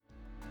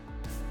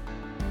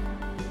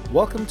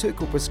Welcome to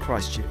Equippers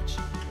Christchurch.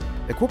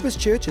 Equippers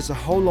Church is a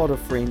whole lot of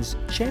friends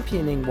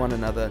championing one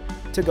another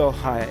to go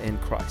higher in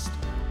Christ.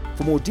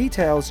 For more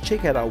details,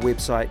 check out our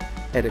website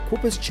at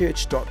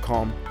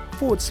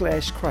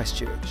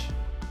equipperschurch.com/Christchurch.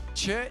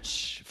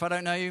 Church, if I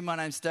don't know you, my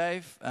name's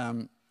Dave,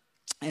 and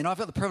I've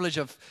got the privilege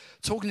of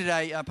talking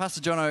today.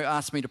 Pastor Jono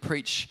asked me to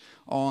preach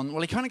on,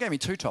 well, he kind of gave me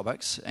two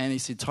topics, and he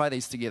said, tie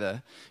these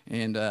together,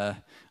 and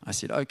I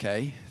said,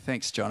 okay,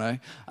 thanks, Jono.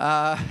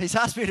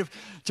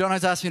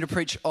 Jono's asked me to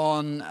preach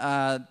on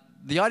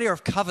the idea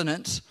of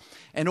covenant,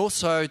 and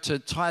also to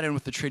tie it in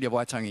with the Treaty of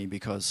Waitangi,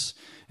 because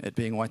it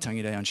being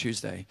Waitangi Day on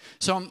Tuesday.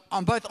 So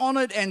I'm both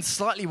honoured and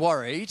slightly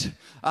worried,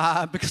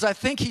 because I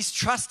think he's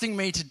trusting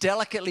me to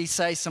delicately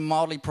say some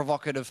mildly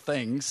provocative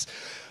things,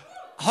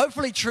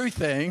 hopefully true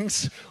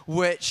things,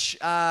 which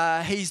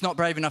he's not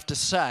brave enough to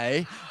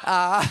say.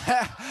 And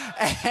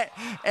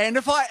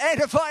if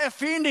I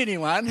offend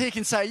anyone, he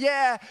can say,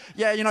 yeah,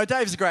 you know,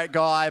 Dave's a great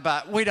guy,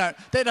 but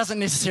that doesn't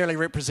necessarily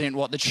represent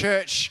what the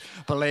church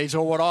believes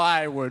or what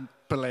I would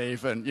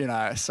believe, and you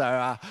know,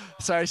 so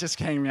he's just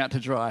hanging me out to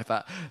dry.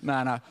 But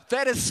no,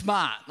 that is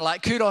smart.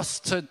 Like, kudos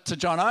to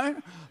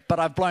Jono, but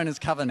I've blown his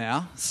cover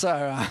now.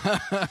 So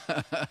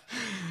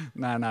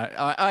no,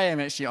 I am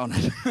actually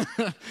honoured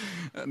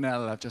now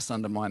that I've just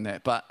undermined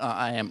that. But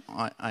I am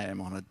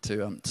honoured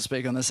to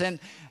speak on this,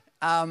 and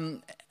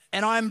I'm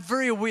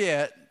very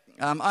aware.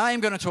 I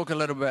am going to talk a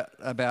little bit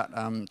about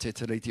Te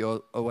Tiriti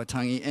o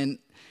Waitangi,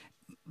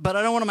 but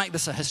I don't want to make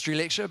this a history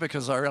lecture,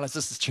 because I realise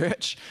this is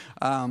church.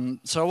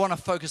 So I want to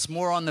focus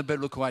more on the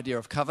biblical idea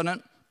of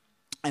covenant.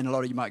 And a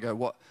lot of you might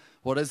go,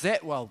 what is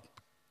that? Well,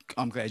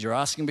 I'm glad you're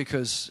asking,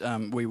 because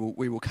we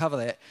will cover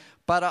that.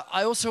 But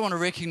I also want to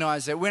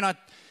recognise that when I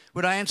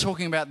am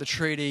talking about the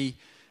treaty,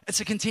 it's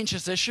a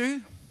contentious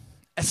issue,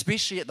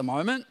 especially at the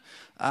moment.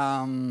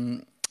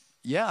 I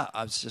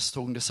was just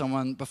talking to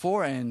someone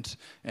before, and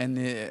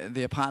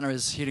their partner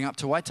is heading up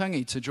to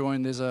Waitangi to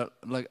join. There's a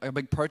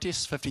big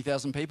protest,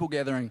 50,000 people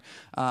gathering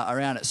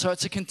around it. So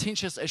it's a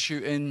contentious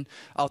issue in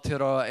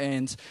Aotearoa,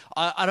 and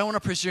I don't want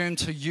to presume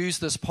to use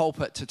this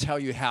pulpit to tell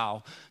you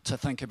how to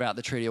think about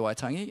the Treaty of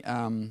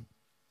Waitangi,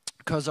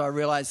 because I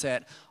realise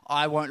that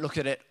I won't look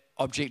at it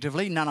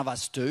objectively. None of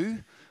us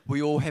do.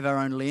 We all have our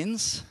own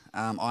lens.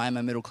 I am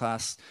a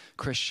middle-class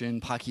Christian,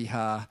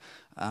 Pakeha,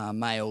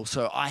 male,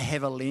 so I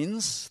have a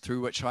lens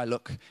through which I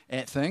look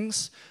at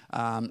things,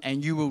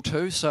 and you will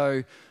too.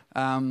 So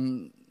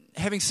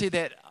having said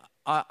that,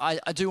 I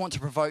do want to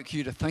provoke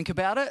you to think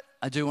about it.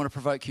 I do want to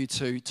provoke you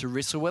to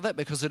wrestle with it,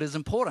 because it is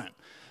important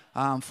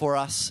for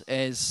us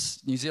as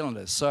New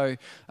Zealanders. So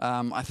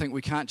I think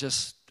we can't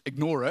just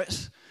ignore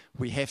it.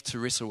 We have to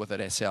wrestle with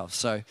it ourselves.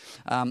 So,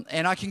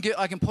 and I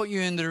can point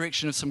you in the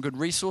direction of some good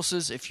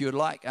resources if you would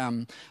like.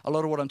 A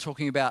lot of what I'm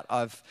talking about,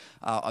 I've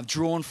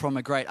drawn from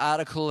a great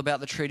article about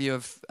the treaty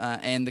of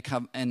and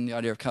the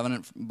idea of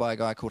covenant by a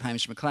guy called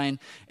Hamish McLean,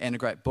 and a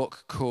great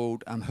book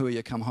called Hui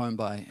Ya Come Home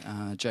by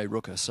Jay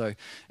Rooker. So,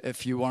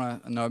 if you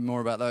want to know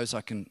more about those,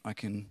 I can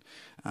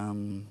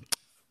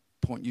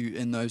point you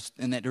in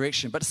that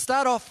direction. But to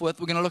start off with,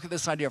 we're going to look at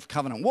this idea of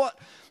covenant. What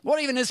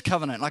even is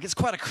covenant? Like, it's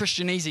quite a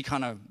Christianese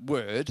kind of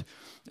word.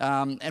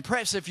 And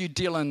perhaps if you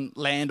deal in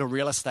land or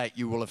real estate,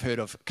 you will have heard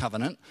of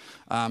covenant,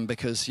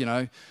 because, you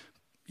know,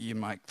 you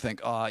might think,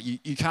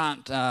 you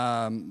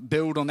can't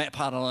build on that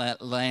part of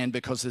that land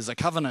because there's a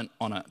covenant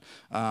on it,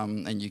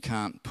 and you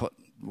can't put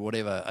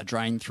a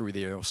drain through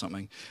there or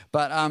something.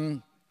 But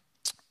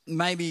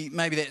Maybe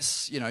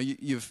that's, you know,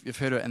 you've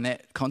heard it in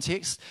that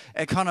context.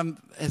 It kind of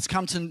has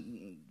come to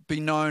be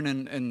known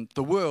in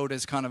the world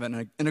as kind of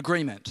an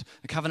agreement.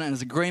 A covenant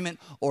is agreement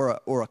or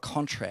a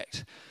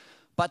contract.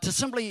 But to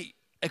simply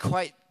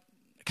equate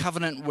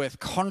covenant with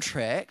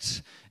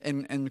contract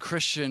in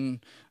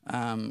Christian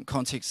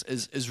context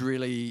is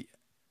really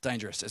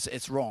dangerous.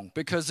 It's wrong,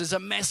 because there's a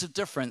massive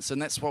difference,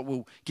 and that's what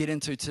we'll get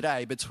into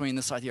today, between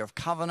this idea of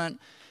covenant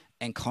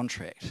and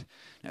contract.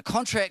 Now,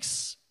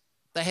 contracts,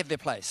 they have their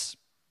place,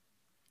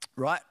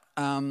 right?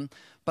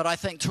 But I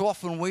think too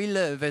often we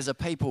live as a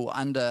people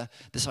under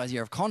this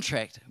idea of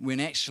contract, when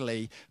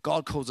actually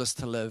God calls us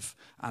to live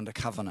under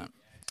covenant.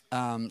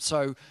 And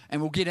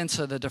we'll get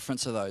into the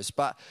difference of those.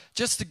 But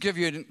just to give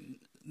you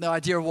the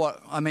idea of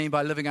what I mean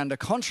by living under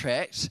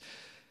contract,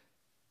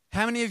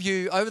 how many of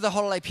you over the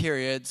holiday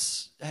period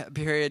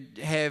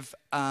have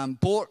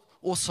bought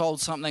or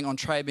sold something on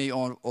Trade Me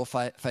or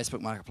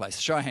Facebook Marketplace?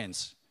 Show of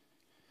hands.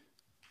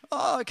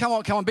 Oh, come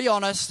on, be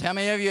honest. How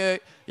many of you?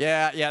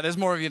 Yeah, there's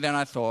more of you than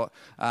I thought.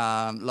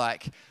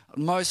 Like,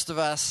 most of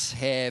us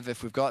have,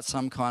 if we've got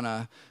some kind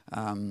of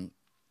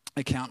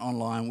account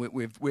online,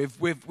 we've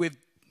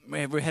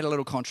had a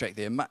little contract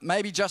there.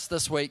 Maybe just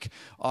this week,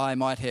 I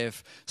might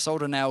have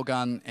sold a nail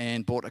gun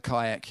and bought a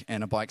kayak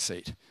and a bike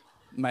seat.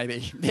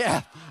 Maybe,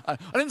 yeah. I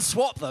didn't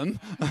swap them,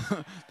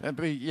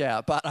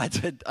 but I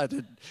did.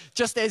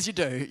 Just as you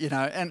do, you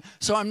know. And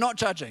so I'm not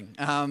judging.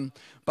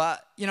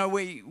 But you know,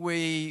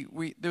 we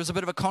there was a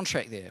bit of a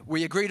contract there.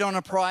 We agreed on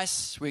a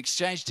price. We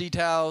exchanged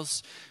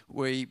details.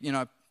 We, you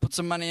know, put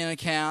some money in an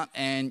account,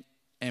 and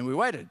we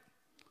waited.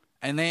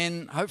 And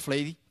then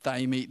hopefully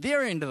they meet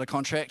their end of the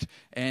contract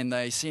and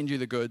they send you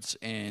the goods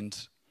and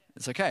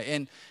it's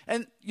okay.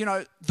 And you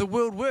know, the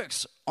world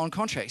works on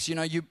contracts. You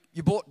know, you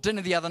bought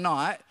dinner the other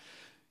night,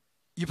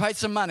 you paid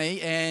some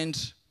money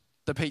and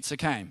the pizza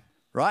came,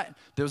 right?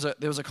 There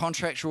was a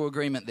contractual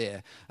agreement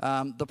there.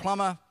 The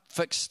plumber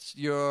fixed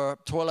your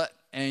toilet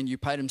and you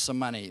paid him some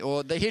money.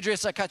 Or the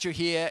hairdresser cut your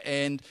hair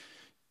and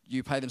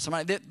you pay them some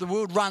money. The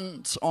world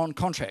runs on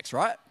contracts,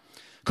 right?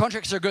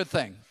 Contracts are a good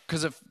thing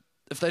because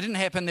if they didn't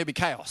happen, there'd be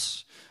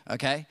chaos,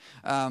 okay?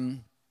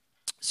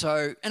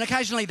 So, and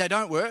occasionally they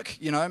don't work.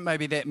 You know,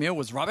 maybe that meal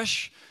was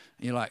rubbish.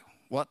 And you're like,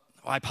 what?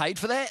 I paid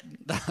for that?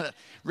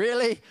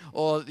 Really?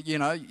 Or, you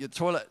know, your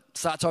toilet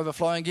starts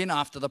overflowing again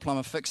after the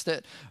plumber fixed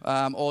it.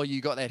 Or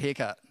you got that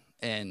haircut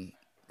and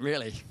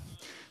really,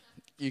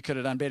 you could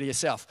have done better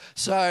yourself.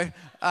 So,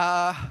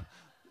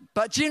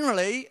 but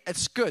generally,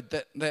 it's good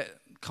that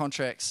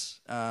contracts,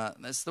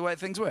 that's the way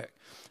things work.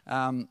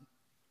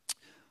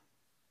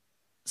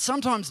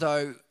 Sometimes,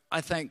 though,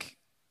 I think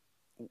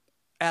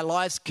our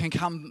lives can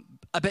come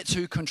a bit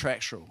too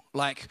contractual.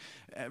 Like,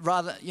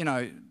 rather, you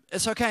know,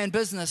 it's okay in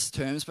business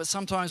terms, but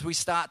sometimes we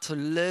start to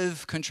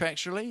live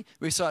contractually.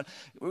 We start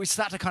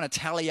to kind of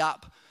tally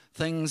up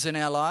things in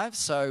our lives.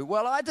 So,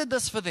 well, I did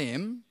this for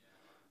them,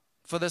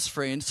 for this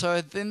friend,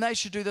 so then they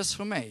should do this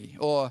for me.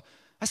 Or,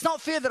 it's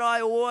not fair that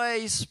I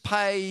always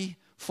pay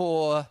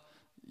for,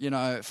 you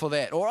know, for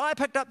that. Or I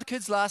picked up the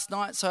kids last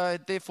night, so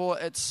therefore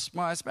it's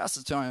my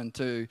spouse's turn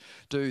to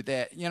do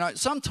that. You know,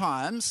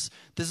 sometimes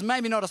there's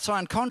maybe not a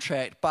signed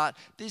contract, but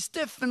there's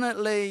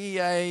definitely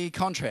a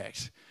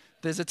contract.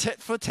 There's a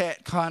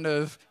tit-for-tat kind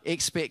of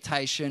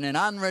expectation, an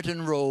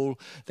unwritten rule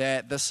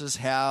that this is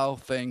how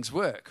things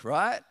work,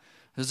 right?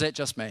 Is that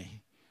just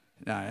me?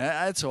 No,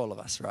 it's all of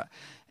us, right?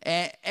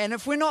 And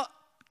if we're not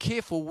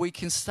careful, we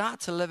can start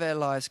to live our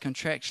lives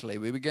contractually.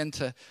 We begin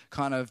to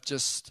kind of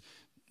just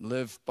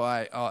live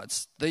by,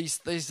 it's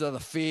these are the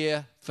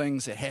fair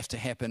things that have to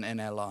happen in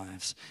our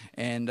lives.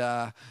 And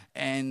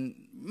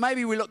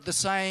maybe we look the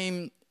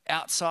same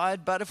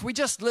outside, but if we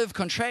just live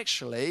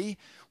contractually,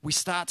 we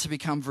start to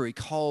become very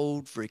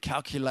cold, very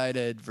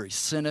calculated, very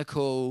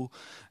cynical,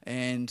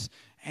 and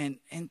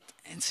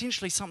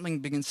essentially something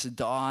begins to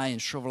die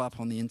and shrivel up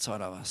on the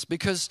inside of us.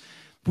 Because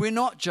we're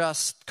not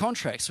just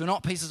contracts, we're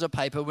not pieces of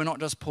paper, we're not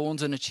just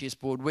pawns in a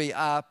chessboard, we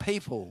are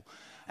people.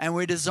 And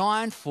we're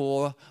designed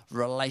for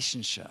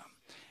relationship.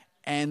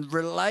 And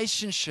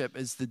relationship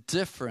is the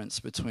difference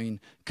between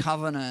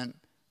covenant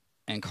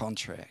and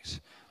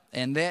contract.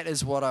 And that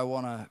is what I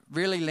want to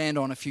really land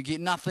on. If you get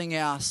nothing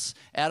else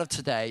out of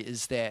today,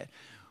 is that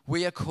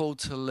we are called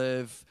to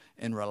live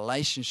in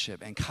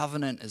relationship. And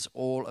covenant is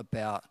all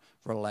about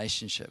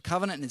relationship.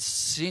 Covenant is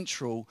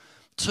central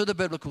to the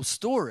biblical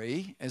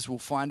story, as we'll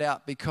find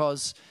out,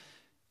 because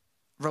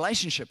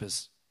relationship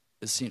is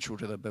central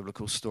to the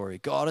biblical story.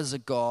 God is a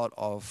God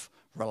of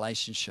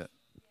relationship.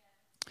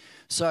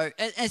 So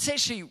it's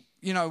actually,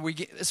 you know,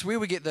 it's where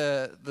we get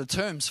the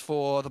terms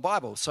for the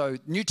Bible. So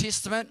New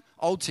Testament,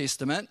 Old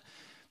Testament.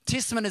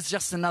 Testament is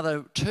just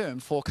another term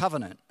for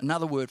covenant,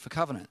 another word for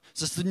covenant.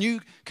 So it's the New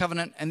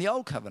Covenant and the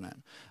Old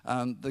Covenant.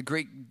 The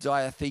Greek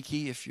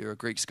diatheke, if you're a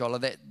Greek scholar,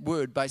 that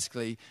word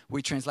basically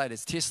we translate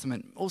as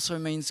testament, also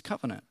means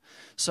covenant.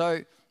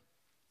 So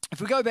if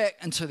we go back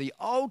into the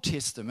Old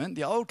Testament,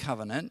 the Old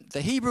Covenant,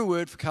 the Hebrew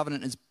word for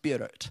covenant is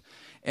berit.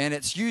 And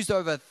it's used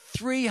over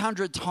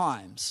 300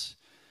 times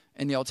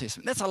in the Old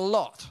Testament. That's a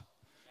lot,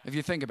 if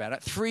you think about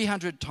it,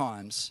 300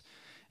 times.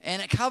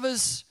 And it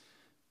covers,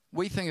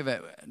 we think of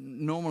it,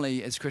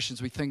 normally as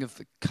Christians, we think of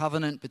the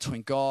covenant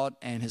between God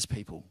and his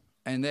people.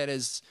 And that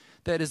is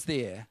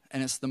there,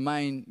 and it's the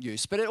main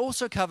use. But it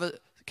also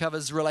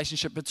covers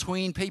relationship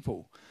between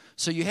people.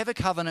 So you have a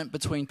covenant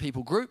between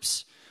people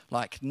groups,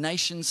 like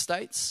nation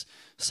states.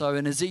 So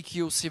in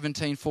Ezekiel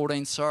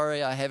 17:14,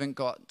 sorry, I haven't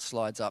got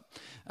slides up.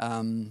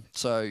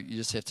 So you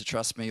just have to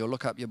trust me or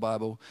look up your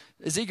Bible.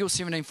 Ezekiel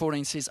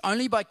 17:14 says,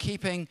 only by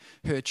keeping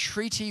her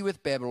treaty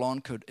with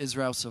Babylon could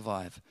Israel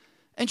survive.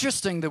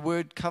 Interesting, the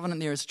word covenant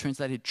there is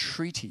translated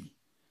treaty.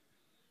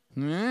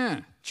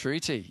 Yeah,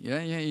 treaty.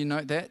 Yeah, you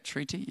note that?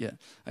 Treaty? Yeah.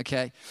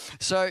 Okay.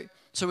 So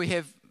we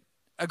have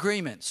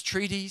agreements,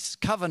 treaties,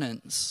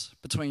 covenants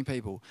between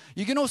people.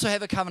 You can also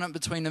have a covenant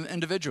between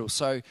individuals.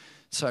 So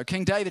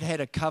King David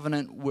had a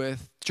covenant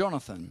with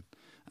Jonathan.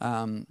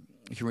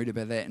 You can read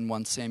about that in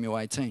 1 Samuel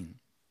 18.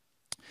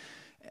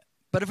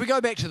 But if we go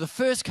back to the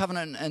first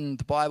covenant in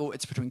the Bible,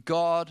 it's between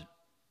God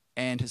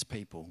and his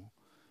people.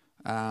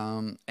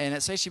 And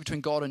it's actually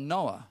between God and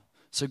Noah.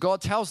 So God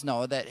tells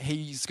Noah that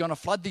he's going to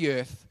flood the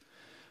earth,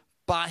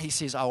 but he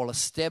says, I will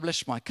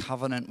establish my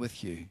covenant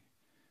with you.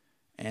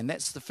 And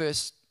that's the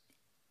first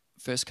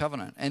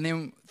covenant. And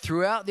then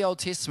throughout the Old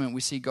Testament,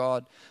 we see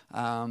God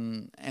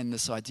and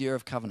this idea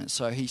of covenant.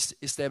 So he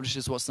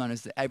establishes what's known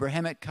as the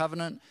Abrahamic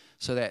covenant.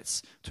 So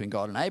that's between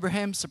God and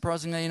Abraham,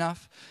 surprisingly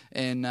enough,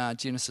 in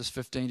Genesis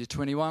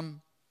 15-21.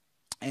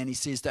 And he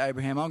says to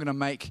Abraham, I'm going to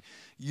make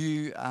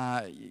you,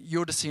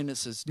 your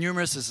descendants as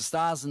numerous as the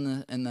stars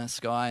in the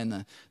sky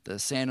and the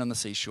sand on the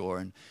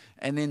seashore.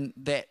 And then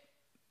that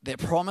that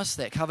promise,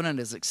 that covenant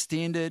is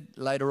extended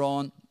later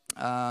on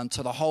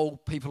to the whole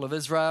people of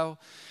Israel.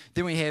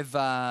 Then we have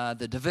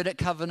the Davidic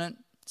covenant,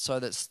 so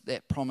that's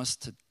that promise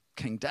to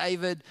King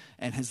David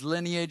and his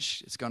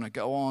lineage. It's going to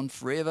go on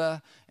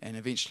forever, and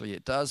eventually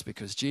it does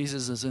because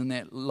Jesus is in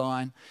that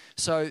line.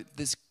 So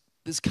there's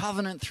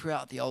covenant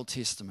throughout the Old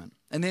Testament.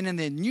 And then in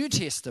the New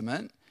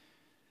Testament,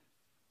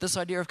 this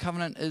idea of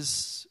covenant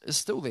is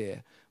still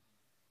there,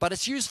 but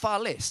it's used far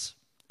less.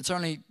 It's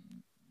only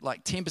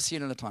like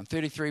 10% of the time,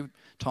 33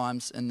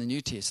 times in the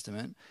New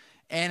Testament,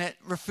 and it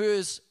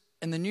refers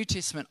in the New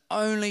Testament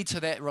only to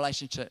that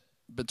relationship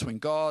between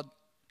God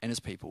and his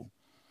people.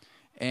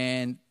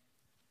 And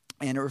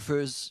it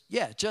refers,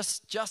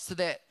 just to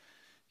that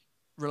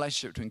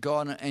relationship between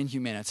God and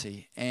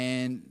humanity,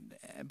 and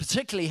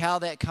particularly how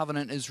that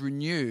covenant is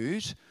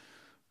renewed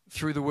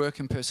through the work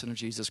and person of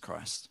Jesus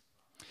Christ.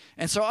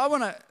 And so I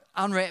want to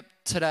unwrap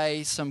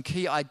today some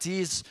key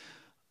ideas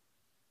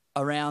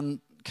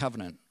around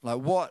covenant. Like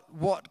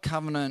what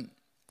covenant,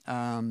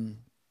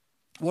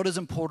 what is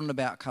important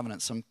about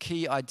covenant, some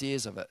key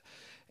ideas of it.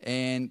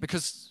 And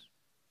because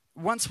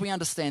once we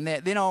understand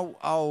that, then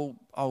I'll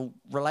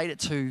relate it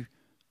to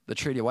the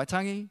Treaty of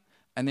Waitangi,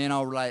 and then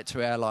I'll relate it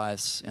to our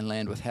lives and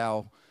land with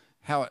how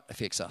it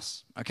affects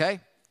us. Okay?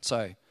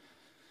 So,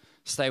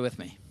 stay with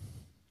me.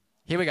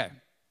 Here we go.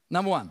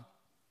 Number one,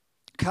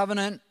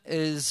 covenant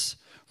is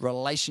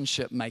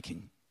relationship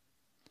making.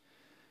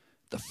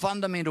 The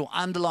fundamental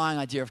underlying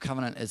idea of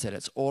covenant is that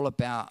it's all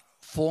about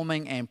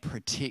forming and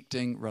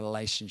protecting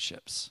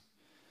relationships.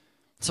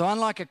 So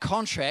unlike a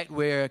contract,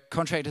 where a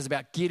contract is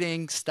about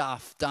getting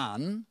stuff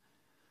done,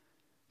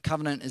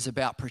 covenant is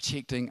about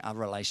protecting a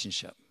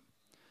relationship.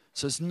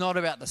 So it's not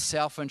about the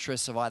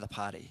self-interest of either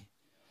party.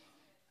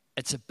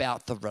 It's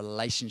about the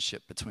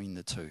relationship between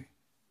the two.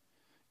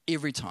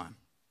 Every time.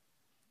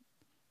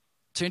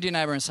 Turn to your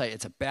neighbor and say,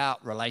 it's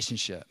about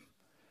relationship.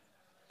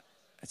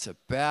 It's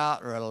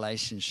about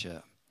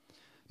relationship.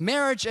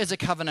 Marriage is a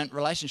covenant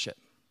relationship.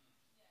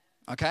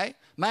 Okay?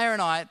 Maya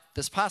and I,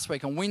 this past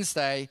week on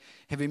Wednesday,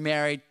 have been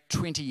married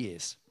 20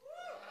 years.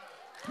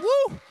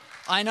 Woo!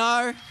 I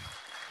know.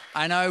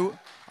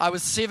 I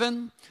was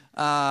 7.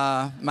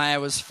 Maya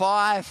was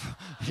 5.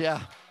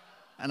 Yeah.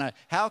 I know.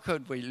 How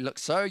could we look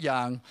so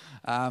young?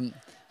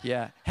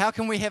 How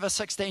can we have a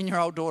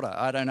 16-year-old daughter?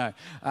 I don't know.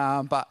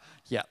 But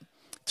yeah,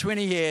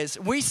 20 years.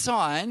 We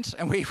signed,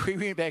 and we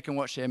went back and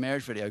watched our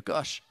marriage video.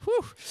 Gosh,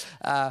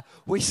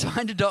 we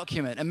signed a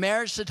document, a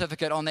marriage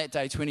certificate on that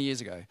day 20 years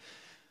ago.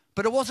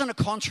 But it wasn't a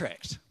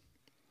contract.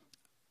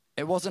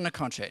 It wasn't a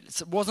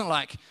contract. It wasn't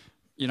like,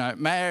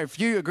 Maya, if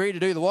you agree to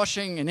do the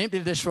washing and empty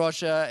the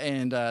dishwasher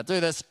and do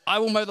this, I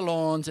will mow the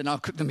lawns and I'll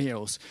cook the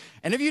meals.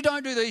 And if you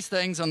don't do these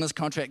things on this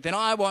contract, then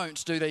I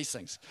won't do these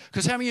things.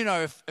 Because how many of you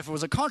know if it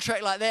was a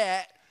contract like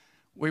that,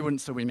 we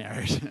wouldn't still be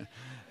married.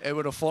 It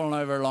would have fallen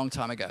over a long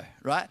time ago,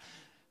 right?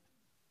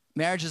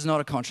 Marriage is not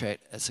a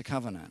contract, it's a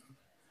covenant.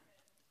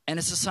 And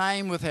it's the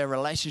same with our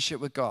relationship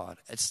with God.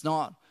 It's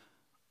not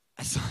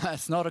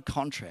a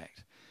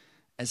contract,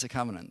 it's a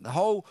covenant. The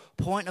whole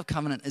point of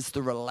covenant is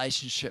the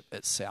relationship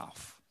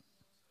itself,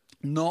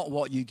 not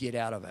what you get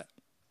out of it.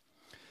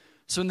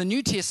 So in the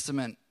New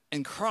Testament,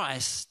 in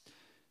Christ,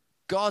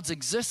 God's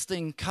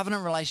existing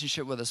covenant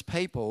relationship with his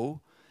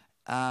people,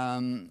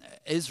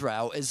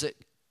 Israel,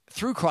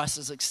 through Christ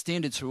is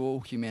extended to all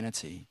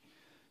humanity.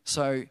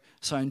 So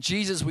in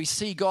Jesus, we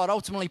see God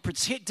ultimately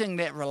protecting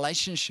that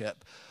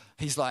relationship.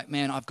 He's like,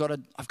 man, I've got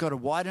to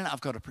widen it,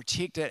 I've got to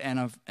protect it,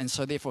 and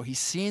so therefore he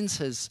sends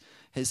his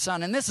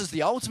son. And this is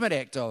the ultimate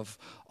act of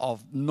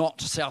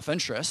not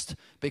self-interest,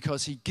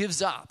 because he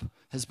gives up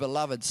his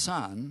beloved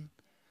son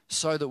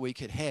so that we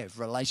could have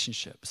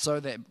relationship, so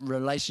that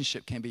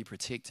relationship can be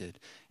protected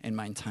and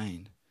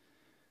maintained.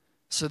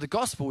 So the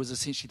gospel is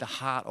essentially the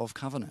heart of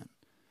covenant,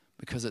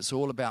 because it's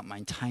all about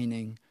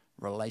maintaining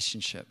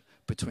relationship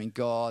between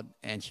God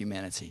and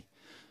humanity.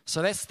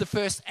 So that's the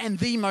first and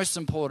the most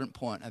important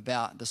point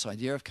about this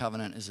idea of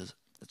covenant, is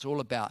it's all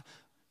about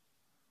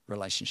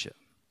relationship,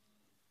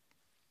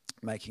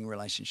 making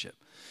relationship.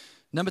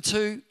 Number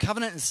 2,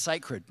 covenant is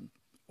sacred,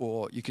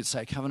 or you could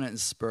say covenant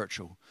is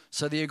spiritual.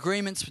 So the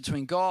agreements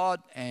between God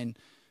and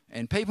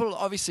people,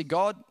 obviously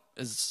God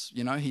is,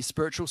 he's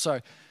spiritual, so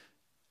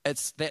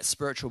that's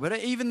spiritual. But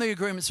even the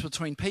agreements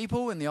between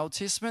people in the Old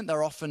Testament,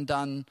 they're often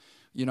done,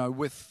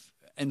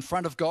 in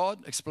front of God,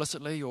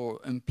 explicitly or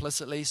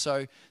implicitly.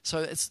 So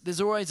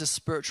there's always a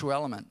spiritual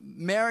element.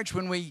 Marriage,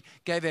 when we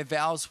gave our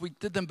vows, we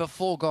did them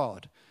before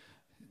God,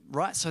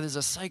 right? So there's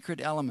a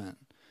sacred element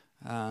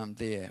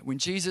there. When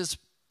Jesus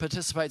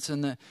participates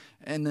in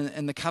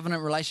the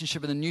covenant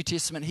relationship in the New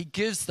Testament, he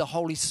gives the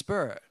Holy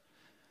Spirit.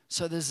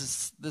 So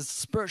there's this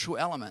spiritual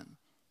element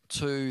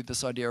to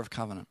this idea of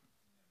covenant.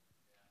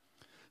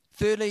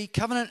 Thirdly,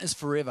 covenant is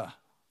forever.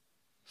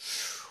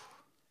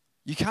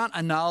 You can't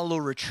annul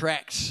or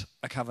retract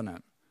a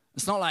covenant.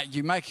 It's not like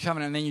you make a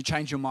covenant and then you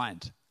change your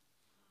mind.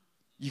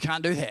 You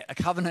can't do that. A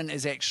covenant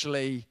is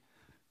actually,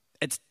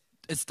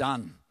 it's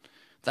done.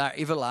 They're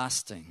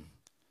everlasting.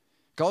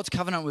 God's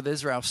covenant with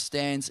Israel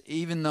stands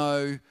even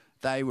though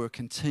they were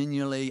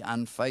continually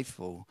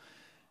unfaithful.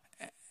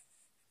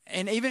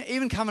 And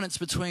even covenants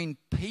between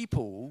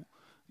people,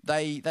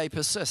 they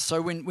persist.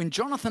 So when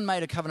Jonathan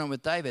made a covenant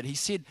with David, he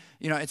said,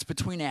 it's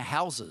between our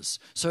houses.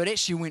 So it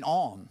actually went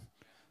on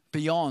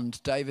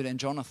beyond David and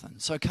Jonathan.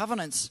 So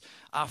covenants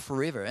are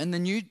forever. In the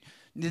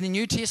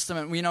New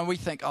Testament, we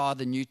think,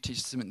 the New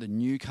Testament, the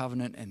New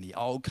Covenant and the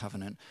Old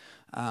Covenant,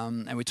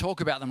 and we talk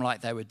about them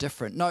like they were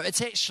different. No,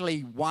 it's actually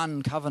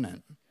one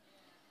covenant.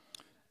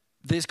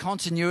 There's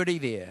continuity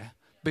there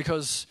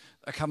because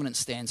a covenant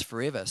stands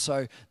forever.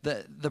 So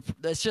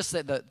it's just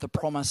that the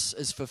promise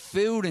is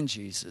fulfilled in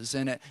Jesus,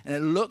 and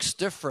it looks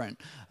different,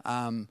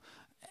 and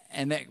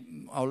that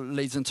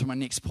leads into my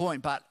next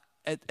point, but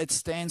it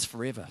stands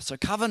forever. So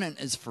covenant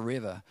is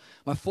forever.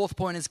 My fourth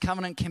point is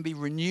covenant can be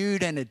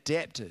renewed and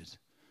adapted.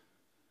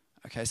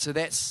 Okay, so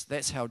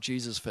that's how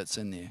Jesus fits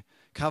in there.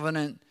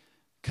 Covenant,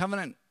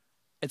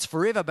 it's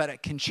forever, but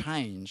it can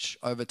change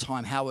over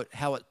time, how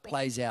it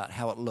plays out,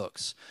 how it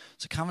looks.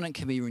 So covenant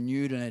can be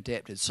renewed and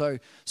adapted. So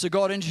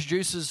God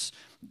introduces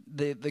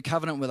the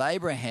covenant with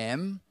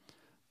Abraham,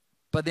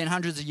 but then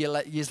hundreds of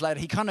years later,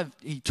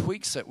 he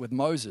tweaks it with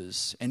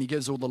Moses, and he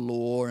gives all the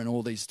law and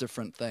all these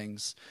different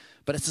things.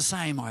 But it's the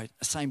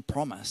same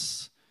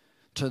promise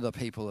to the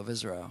people of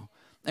Israel.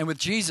 And with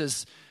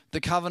Jesus,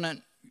 the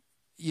covenant,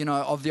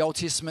 of the Old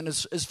Testament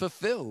is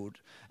fulfilled.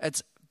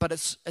 But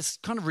it's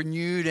kind of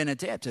renewed and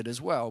adapted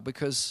as well,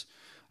 because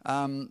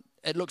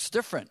it looks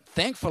different.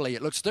 Thankfully,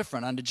 it looks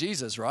different under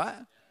Jesus, right?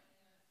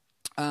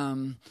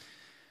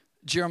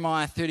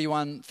 Jeremiah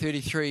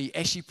 31:33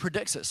 actually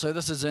predicts it. So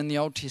this is in the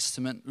Old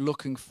Testament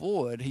looking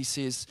forward. He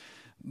says,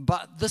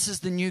 "But this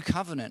is the new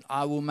covenant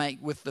I will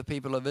make with the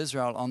people of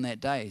Israel on that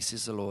day,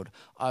 says the Lord.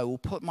 I will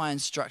put my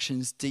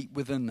instructions deep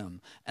within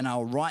them, and I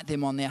will write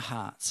them on their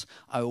hearts.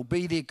 I will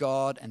be their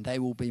God, and they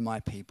will be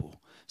my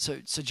people." So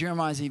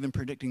Jeremiah is even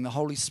predicting the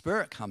Holy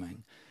Spirit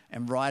coming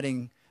and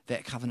writing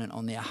that covenant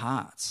on their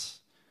hearts.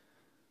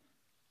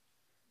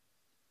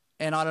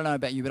 And I don't know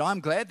about you, but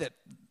I'm glad that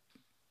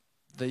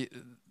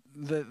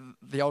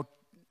the old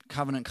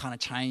covenant kind of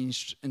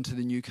changed into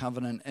the new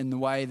covenant in the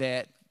way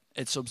that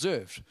it's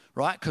observed,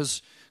 right?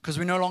 Because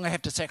we no longer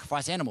have to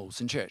sacrifice animals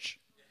in church.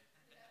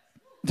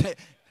 It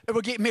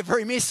would get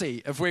very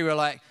messy if we were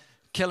like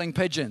killing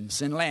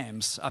pigeons and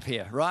lambs up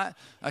here, right?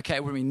 Okay,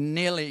 it would be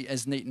nearly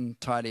as neat and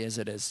tidy as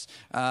it is.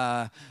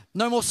 No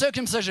more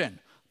circumcision.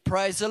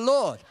 Praise the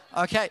Lord.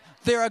 Okay,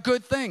 there are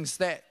good things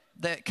that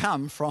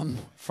come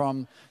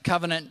from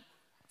covenant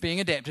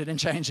being adapted and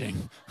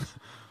changing.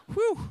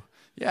 Whew.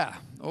 Yeah,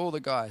 all the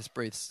guys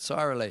breathe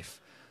sigh of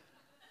relief.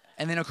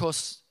 And then, of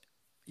course,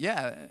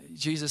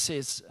 Jesus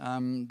says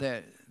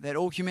that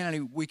all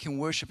humanity, we can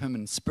worship him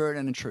in spirit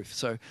and in truth.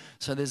 So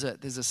there's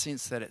a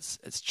sense that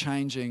it's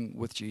changing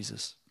with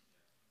Jesus.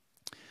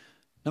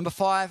 Number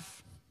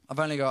 5, I've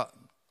only got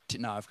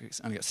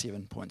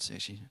 7 points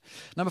actually.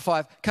 Number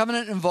 5,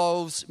 covenant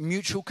involves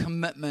mutual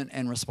commitment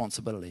and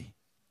responsibility.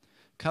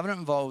 Covenant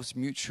involves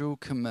mutual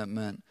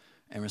commitment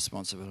and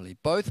responsibility.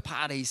 Both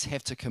parties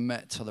have to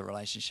commit to the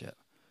relationship.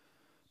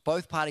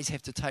 Both parties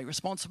have to take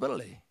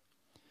responsibility.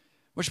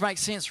 Which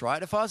makes sense,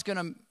 right? If I was going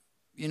to,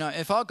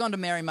 if I'd gone to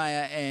Mary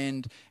Maya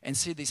and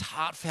said these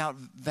heartfelt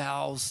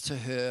vows to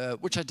her,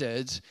 which I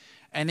did,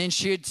 and then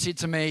she had said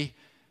to me,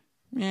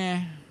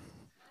 yeah,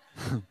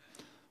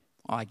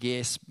 I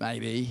guess,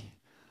 maybe.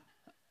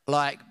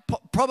 Like,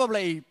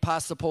 probably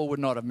Pastor Paul would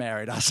not have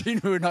married us. He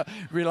would not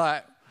be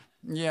like,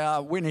 yeah,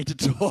 we need to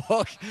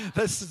talk.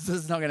 This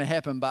is not going to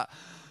happen. But,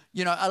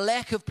 a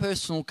lack of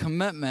personal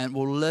commitment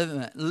will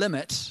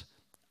limit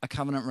a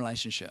covenant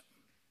relationship.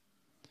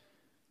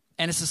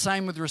 And it's the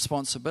same with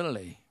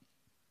responsibility.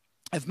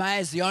 If Maya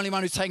is the only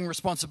one who's taking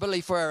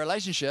responsibility for our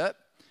relationship,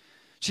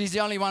 she's the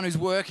only one who's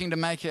working to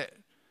make it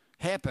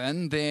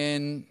happen,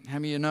 then how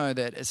many of you know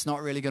that it's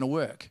not really going to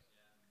work?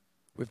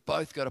 We've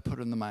both got to put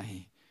in the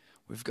mahi.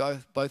 We've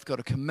both got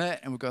to commit,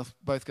 and we've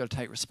both got to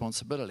take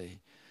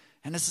responsibility.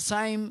 And it's the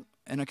same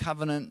in a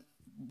covenant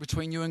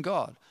between you and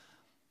God.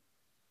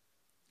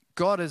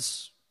 God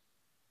is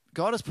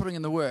putting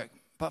in the work,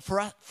 but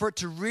for it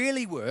to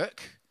really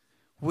work,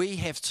 we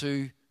have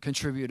to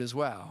contribute as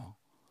well.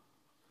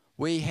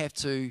 We have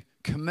to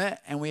commit,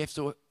 and we have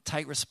to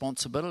take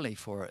responsibility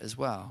for it as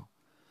well.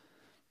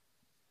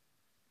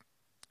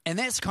 And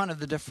that's kind of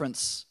the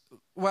difference.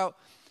 Well,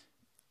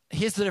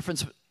 here's the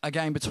difference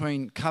again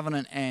between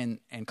covenant and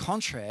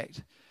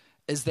contract,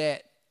 is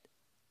that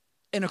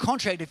in a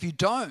contract, if you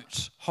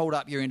don't hold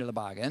up your end of the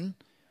bargain,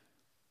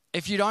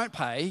 if you don't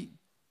pay,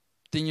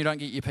 then you don't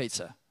get your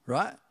pizza,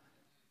 right?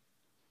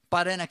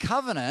 But in a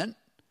covenant,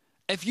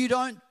 if you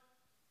don't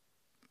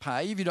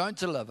pay, if you don't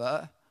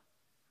deliver,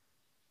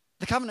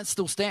 the covenant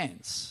still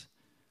stands.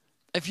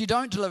 If you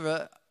don't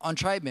deliver on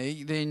Trade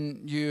Me,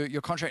 then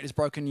your contract is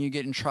broken and you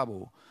get in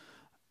trouble.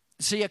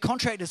 See, a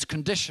contract is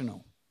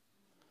conditional.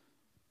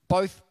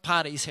 Both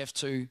parties have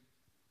to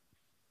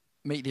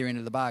meet their end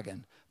of the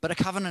bargain. But a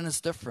covenant is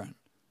different.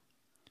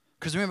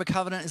 Because remember,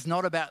 covenant is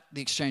not about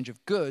the exchange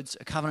of goods.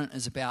 A covenant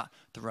is about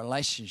the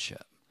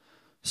relationship.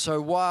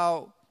 So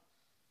while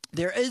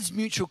there is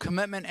mutual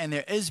commitment and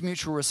there is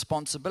mutual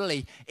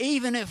responsibility.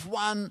 Even if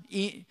one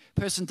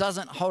person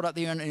doesn't hold up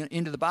the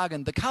end of the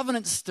bargain, the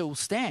covenant still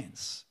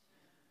stands,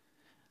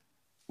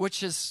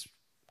 which is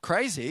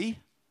crazy,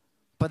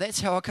 but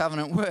that's how a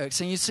covenant works.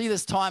 And you see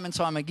this time and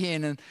time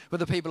again with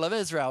the people of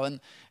Israel.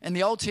 And in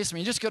the Old Testament,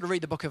 you just got to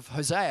read the book of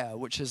Hosea,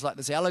 which is like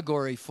this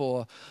allegory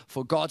for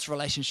God's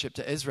relationship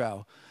to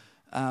Israel.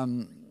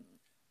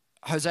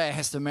 Hosea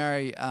has to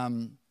marry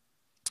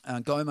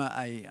Gomer,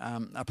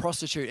 a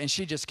prostitute, and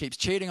she just keeps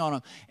cheating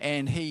on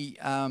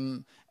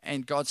him.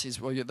 And God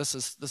says, "Well, this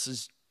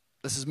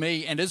is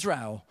me and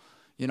Israel.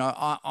 You know,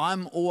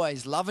 I'm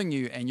always loving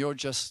you, and you're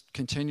just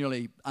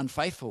continually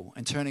unfaithful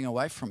and turning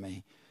away from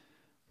me."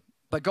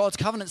 But God's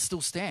covenant still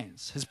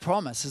stands. His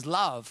promise, His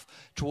love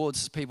towards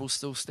His people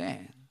still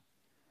stand.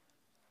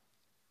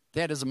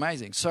 That is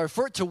amazing. So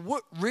for it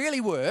to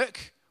really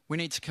work, we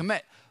need to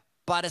commit.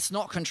 But it's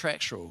not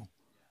contractual.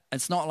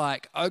 It's not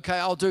like, okay,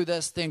 I'll do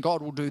this, then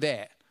God will do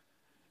that.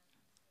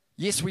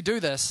 Yes, we do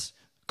this,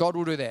 God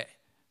will do that.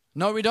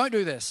 No, we don't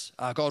do this,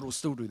 God will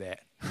still do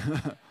that.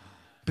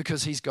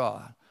 Because He's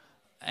God.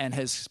 And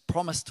His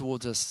promise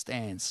towards us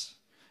stands.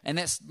 And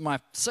that's my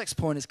 6th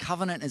point, is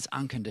covenant is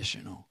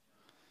unconditional.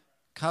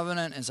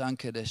 Covenant is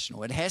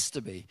unconditional. It has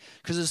to be.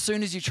 Because as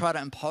soon as you try to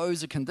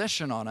impose a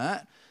condition on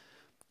it,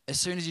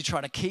 as soon as you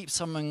try to keep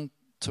something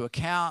to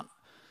account,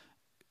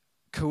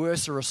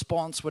 coerce a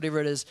response, whatever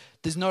it is,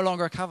 there's no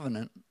longer a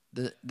covenant,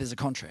 there's a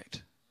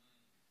contract.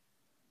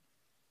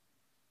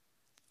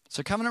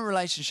 So covenant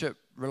relationship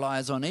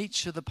relies on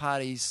each of the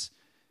parties'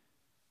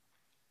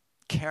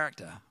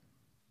 character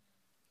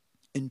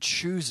in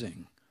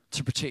choosing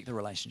to protect the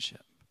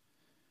relationship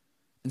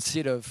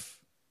instead of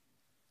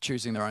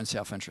choosing their own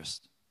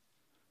self-interest.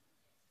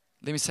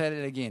 Let me say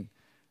that again.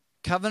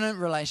 Covenant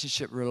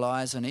relationship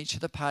relies on each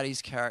of the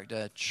parties'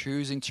 character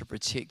choosing to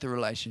protect the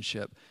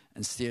relationship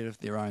instead of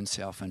their own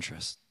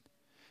self-interest.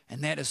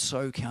 And that is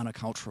so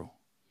countercultural.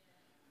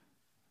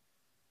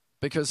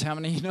 Because how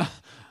many,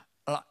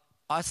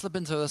 I slip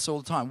into this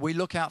all the time. We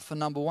look out for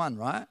number one,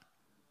 right?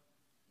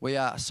 We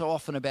are so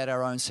often about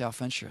our own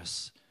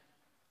self-interest.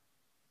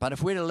 But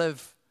if we're to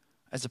live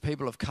as a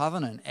people of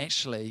covenant,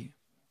 actually,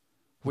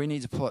 we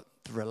need to put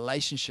the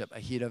relationship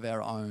ahead of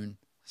our own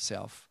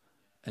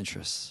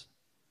self-interests.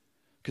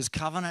 Because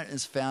covenant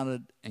is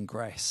founded in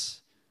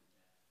grace.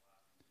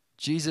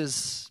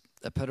 Jesus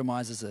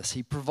epitomizes this.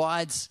 He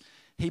provides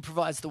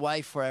the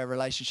way for our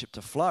relationship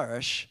to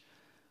flourish,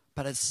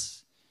 but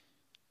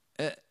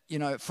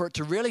for it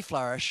to really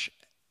flourish,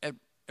 it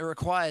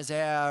requires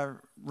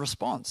our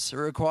response. It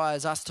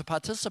requires us to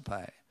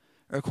participate.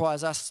 It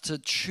requires us to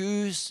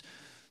choose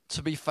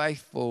to be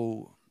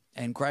faithful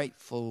and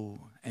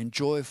grateful and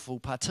joyful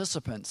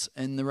participants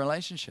in the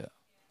relationship.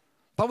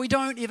 But we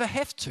don't ever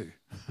have to.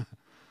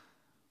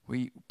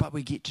 But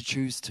we get to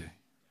choose to.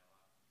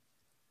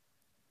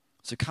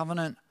 So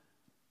covenant,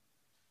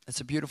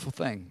 it's a beautiful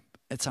thing.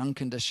 It's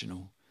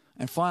unconditional.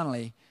 And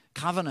finally,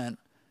 covenant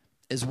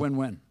is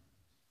win-win.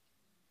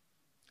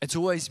 It's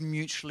always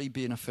mutually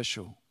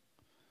beneficial.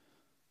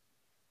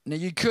 Now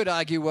you could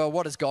argue, well,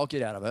 what does God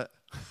get out of it?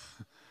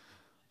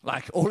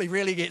 Like all He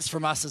really gets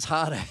from us is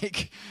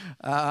heartache,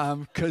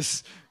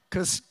 because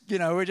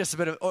we're just a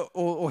bit of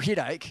or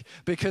headache,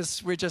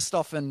 because we're just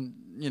often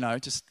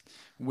just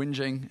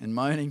whinging and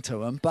moaning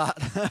to Him. But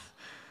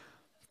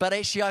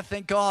actually, I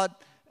think God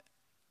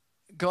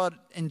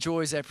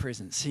enjoys our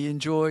presence. He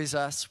enjoys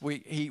us.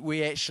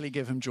 We actually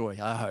give Him joy.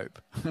 I hope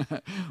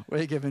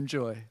we give Him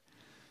joy.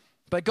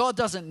 But God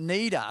doesn't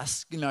need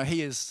us.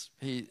 He's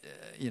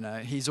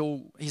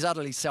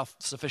utterly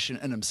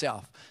self-sufficient in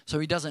Himself. So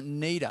He doesn't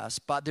need us.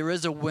 But there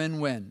is a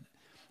win-win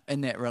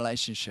in that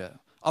relationship.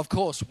 Of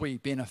course, we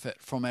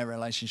benefit from our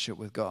relationship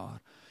with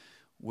God.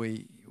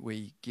 We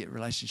get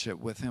relationship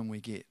with Him. We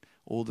get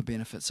all the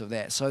benefits of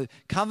that. So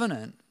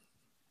covenant,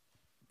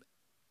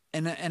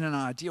 in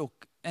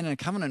a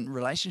covenant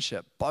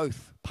relationship,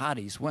 both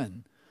parties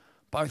win.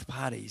 Both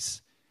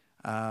parties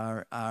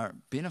are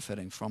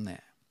benefiting from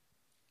that.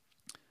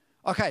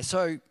 Okay,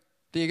 so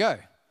there you go.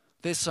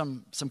 There's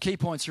some key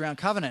points around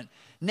covenant.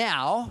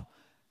 Now,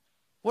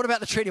 what about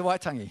the Treaty of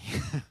Waitangi?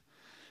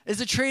 Is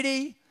the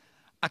treaty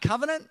a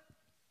covenant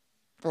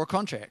or a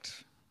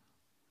contract?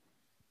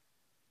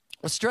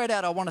 Well, straight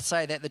out, I want to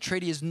say that the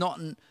treaty is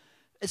not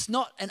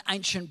an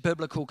ancient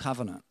biblical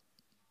covenant.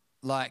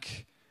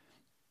 Like,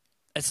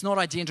 it's not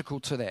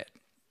identical to that,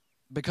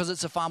 because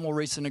it's a far more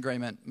recent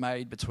agreement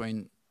made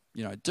between,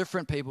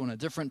 different people in a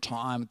different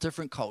time,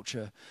 different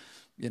culture,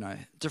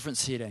 different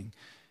setting.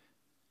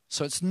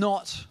 So it's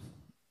not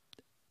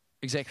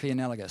exactly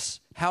analogous.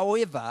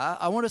 However,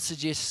 I want to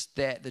suggest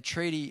that the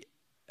treaty,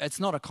 it's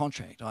not a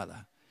contract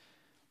either.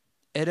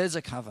 It is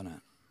a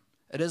covenant.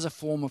 It is a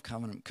form of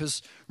covenant.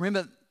 Because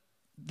remember,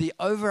 the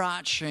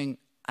overarching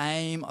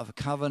aim of a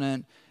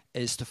covenant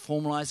is to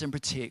formalize and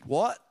protect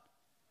what?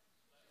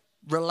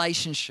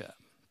 Relationship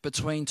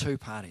between two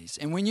parties.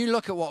 And when you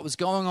look at what was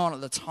going on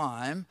at the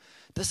time,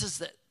 this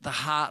is the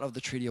heart of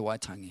the Treaty of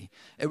Waitangi.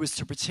 It was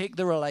to protect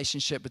the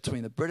relationship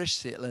between the British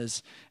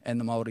settlers and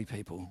the Māori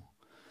people.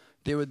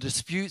 There were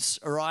disputes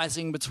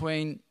arising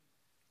between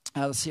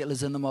the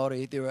settlers and the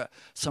Māori. There were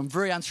some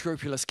very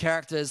unscrupulous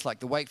characters like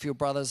the Wakefield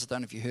brothers. I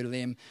don't know if you heard of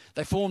them.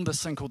 They formed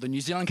this thing called the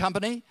New Zealand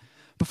Company.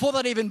 Before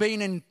they'd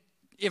even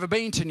ever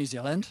been to New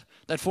Zealand,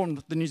 they'd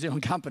formed the New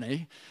Zealand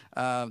Company.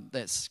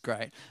 That's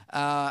great.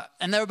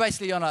 And they were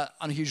basically on a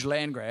huge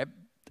land grab.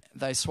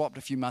 They swapped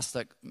a few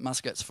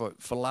muskets for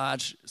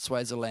large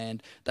swathes of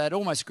land. They had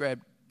almost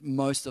grabbed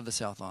most of the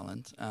South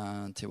Island,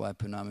 Te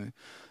Waipunamu.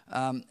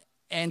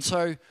 And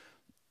so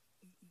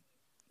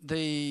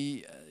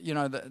the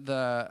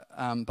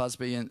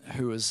Busby,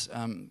 who was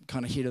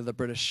kind of head of the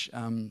British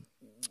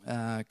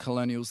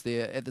colonials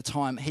there at the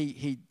time,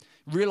 he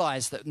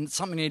realised that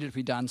something needed to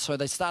be done, so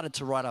they started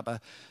to write up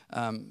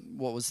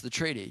what was the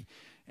treaty.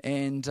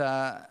 And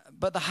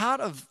but the heart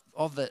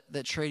of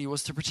that treaty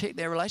was to protect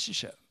their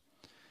relationship.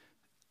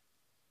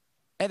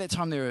 At that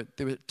time, there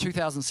were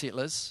 2,000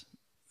 settlers,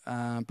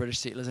 British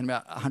settlers, and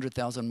about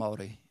 100,000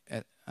 Māori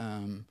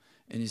in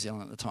New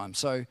Zealand at the time.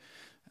 So,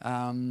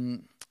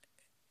 and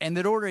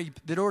there'd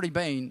already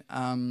been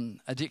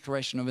a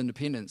Declaration of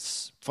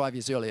Independence 5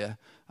 years earlier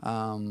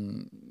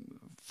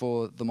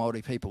for the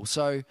Māori people.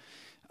 So,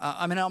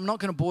 I mean, I'm not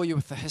going to bore you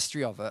with the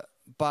history of it,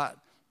 but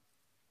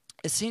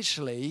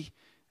essentially,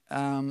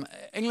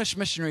 English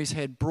missionaries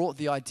had brought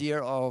the idea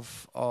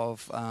of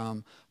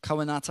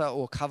kawanata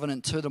or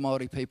covenant to the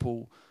Māori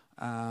people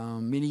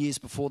many years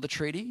before the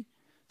treaty.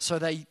 So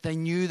they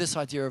knew this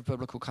idea of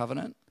biblical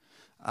covenant.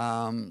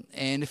 And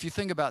if you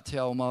think about Te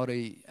Ao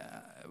Māori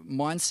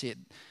mindset,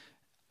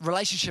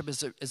 relationship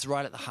is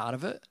right at the heart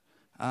of it.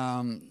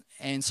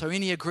 And so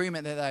any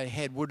agreement that they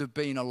had would have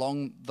been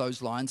along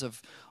those lines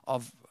of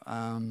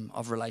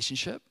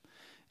relationship.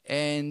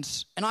 And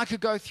I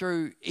could go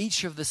through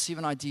each of the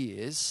 7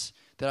 ideas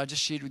that I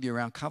just shared with you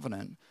around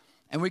covenant,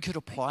 and we could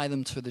apply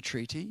them to the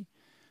treaty.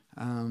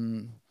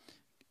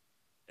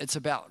 It's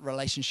about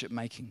relationship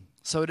making.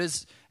 So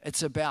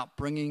it's about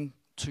bringing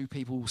two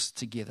peoples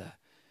together.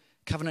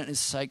 Covenant is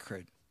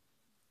sacred.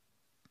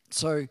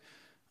 So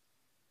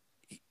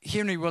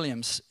Henry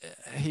Williams,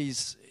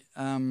 he's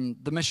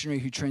the missionary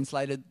who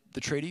translated the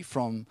treaty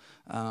from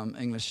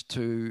English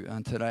to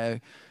Te Reo.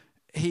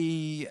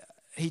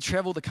 He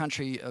travelled the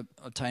country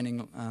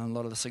obtaining a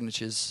lot of the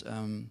signatures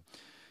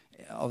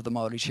of the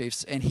Māori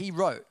chiefs, and he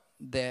wrote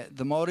that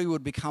the Māori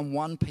would become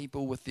one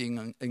people with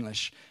the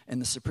English in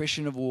the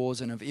suppression of wars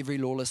and of every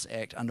lawless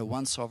act under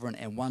one sovereign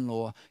and one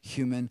law,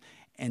 human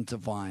and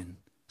divine.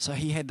 So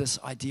he had this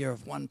idea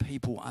of one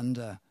people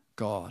under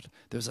God.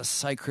 There was a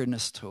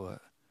sacredness to it.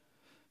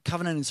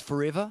 Covenant is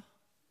forever.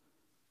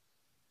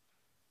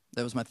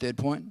 That was my third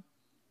point.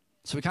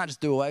 So we can't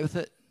just do away with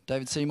it,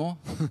 David Seymour.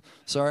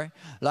 Sorry.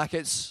 Like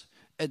it's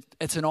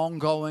an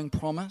ongoing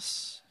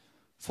promise.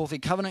 Fourthly,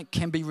 covenant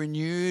can be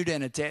renewed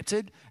and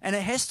adapted, and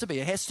it has to be.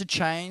 It has to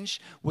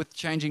change with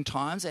changing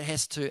times. It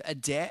has to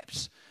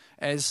adapt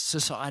as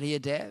society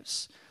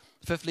adapts.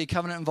 Fifthly,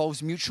 covenant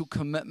involves mutual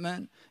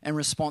commitment and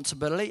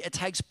responsibility. It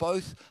takes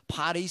both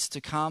parties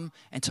to come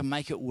and to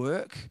make it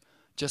work,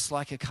 just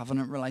like a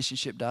covenant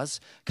relationship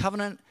does.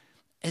 Covenant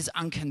is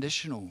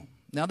unconditional.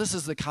 Now, this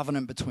is the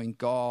covenant between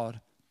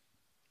God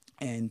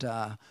and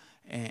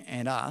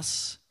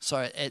us.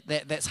 So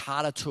that's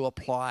harder to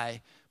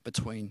apply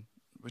between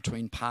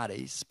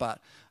parties,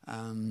 but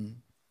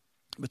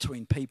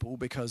between people,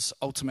 because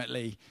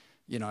ultimately,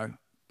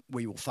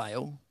 we will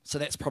fail. So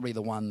that's probably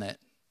the one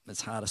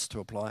that's hardest to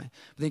apply.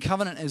 But then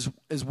covenant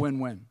is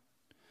win-win.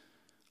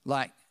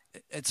 Like,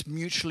 it's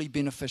mutually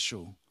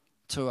beneficial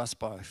to us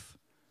both.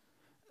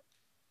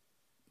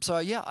 So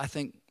yeah, I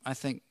think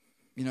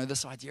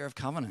this idea of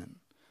covenant.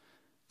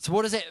 So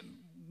what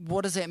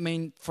does that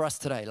mean for us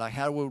today? Like,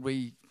 how would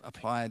we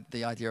apply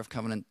the idea of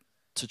covenant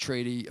to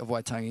Treaty of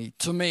Waitangi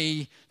to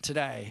me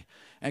today?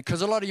 And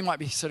because a lot of you might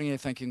be sitting here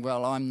thinking,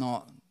 well, I'm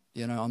not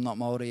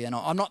Māori, and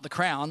I'm not the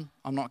Crown,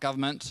 I'm not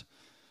government,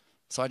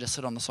 so I just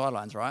sit on the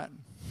sidelines, right?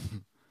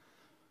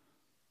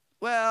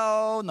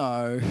 Well,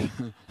 no.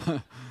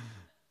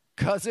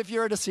 Because if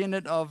you're a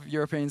descendant of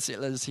European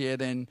settlers here,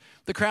 then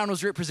the Crown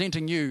was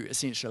representing you,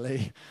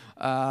 essentially.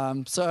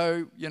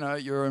 So,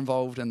 you're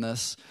involved in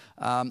this.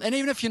 And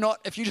even if you're not,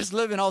 if you just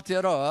live in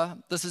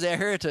Aotearoa, this is our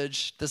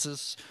heritage. This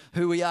is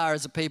who we are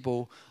as a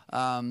people.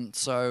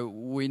 So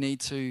we need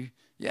to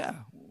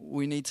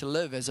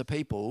live as a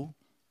people.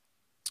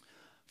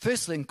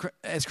 Firstly,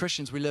 as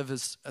Christians, we live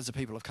as a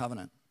people of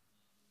covenant,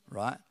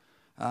 right?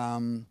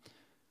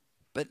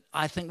 But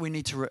I think we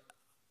need to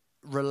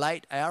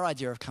relate our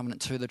idea of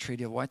covenant to the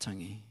Treaty of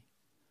Waitangi.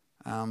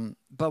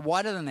 But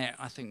wider than that,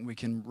 I think we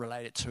can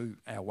relate it to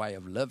our way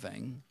of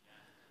living.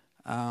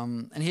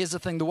 And here's the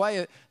thing: the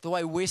way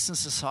Western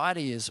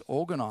society is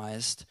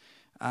organised,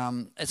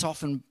 it's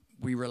often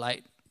we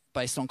relate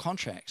based on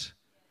contract.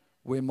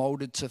 We're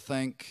moulded to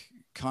think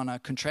kind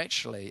of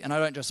contractually, and I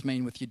don't just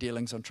mean with your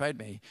dealings on Trade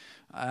Me.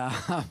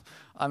 I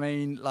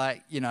mean,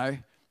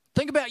 think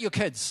Think about your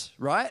kids,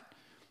 right?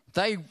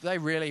 They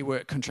really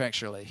work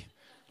contractually.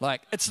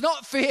 Like, it's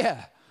not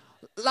fair.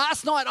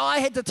 Last night I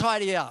had to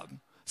tidy up,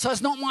 so it's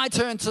not my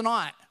turn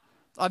tonight.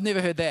 I've never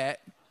heard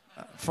that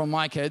from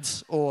my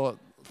kids or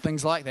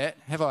things like that,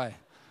 have I?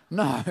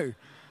 No.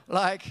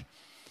 Like,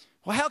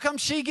 well, how come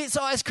she gets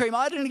ice cream?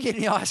 I didn't get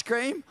any ice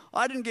cream.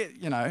 I didn't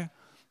get,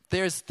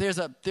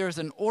 There's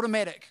an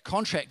automatic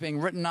contract being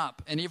written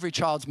up in every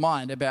child's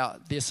mind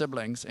about their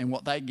siblings and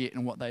what they get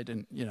and what they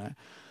didn't,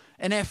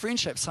 In our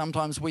friendships,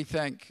 sometimes we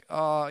think,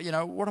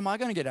 what am I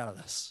going to get out of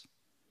this?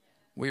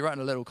 We write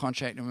a little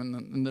contract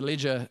and the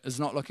ledger is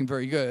not looking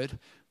very good.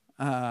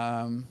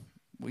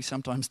 We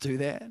sometimes do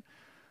that.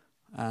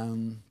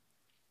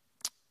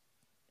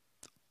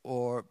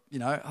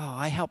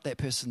 I helped that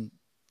person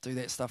do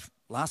that stuff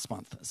last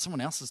month. It's someone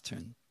else's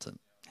turn to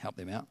help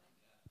them out.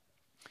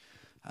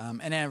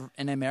 In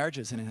our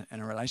marriages and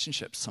in our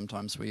relationships,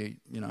 sometimes we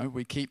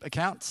keep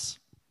accounts.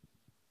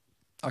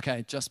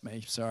 Okay, just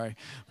me, sorry.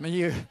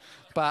 You.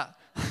 But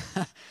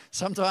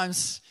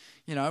sometimes,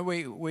 we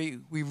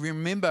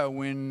remember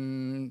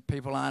when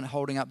people aren't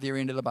holding up their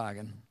end of the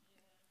bargain.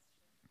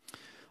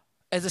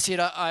 As I said,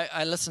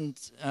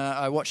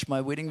 I watched my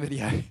wedding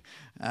video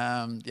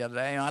the other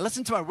day, and I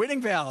listened to my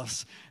wedding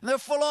vows, and they're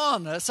full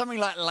on. There's something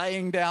like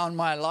laying down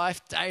my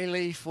life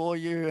daily for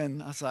you,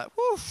 and I was like,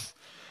 woof.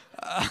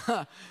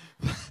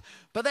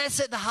 But that's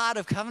at the heart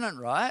of covenant,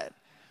 right?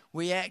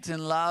 We act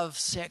in love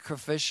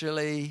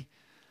sacrificially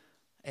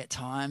at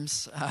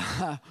times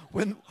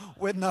with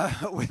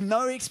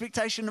no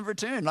expectation of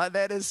return. Like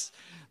that's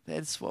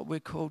what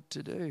we're called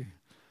to do.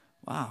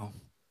 Wow.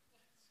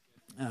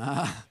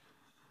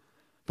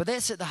 But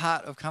that's at the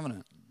heart of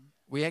covenant.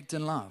 We act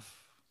in love.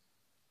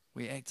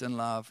 We act in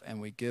love and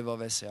we give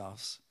of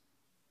ourselves.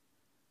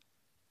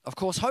 Of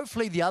course,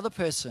 hopefully the other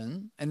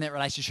person in that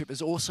relationship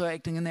is also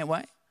acting in that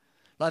way.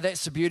 Like,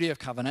 that's the beauty of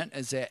covenant,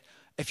 is that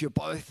if you're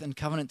both in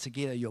covenant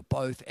together, you're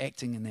both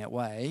acting in that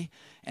way.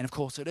 And of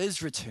course, it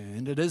is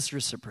returned, it is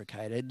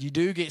reciprocated. You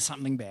do get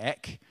something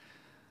back.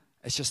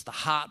 It's just the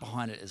heart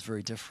behind it is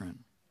very different.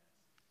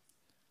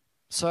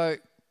 So,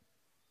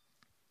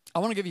 I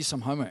want to give you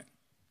some homework.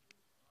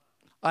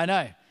 I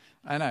know.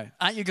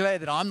 Aren't you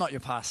glad that I'm not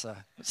your pastor?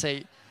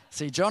 See,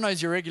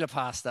 Jono's your regular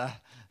pastor.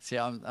 See,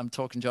 I'm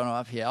talking Jono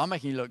up here. I'm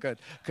making you look good.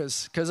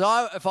 Because if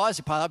I was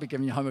your pastor, I'd be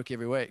giving you homework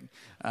every week.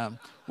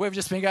 We've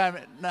just been going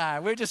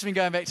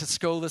back to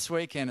school this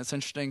week, and it's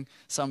interesting.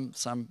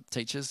 Some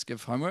teachers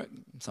give homework,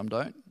 some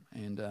don't.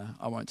 And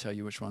I won't tell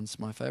you which one's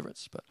my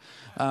favourites. But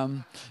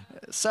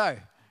so,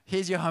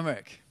 here's your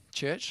homework,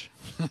 church.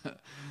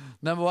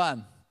 Number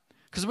one.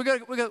 Because we've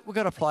got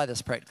to apply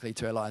this practically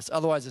to our lives.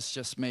 Otherwise, it's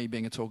just me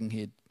being a talking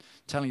head,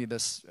 telling you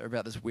this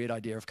about this weird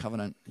idea of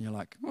covenant. And you're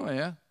like, oh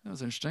yeah, that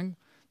was interesting.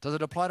 Does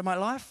it apply to my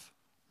life?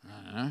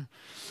 I don't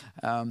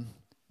know.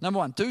 Number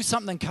one, do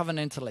something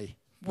covenantally.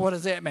 What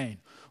does that mean?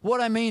 What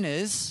I mean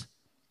is,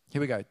 here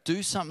we go.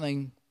 Do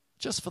something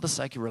just for the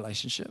sake of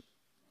relationship.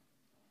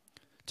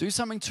 Do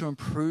something to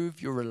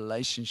improve your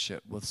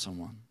relationship with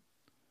someone.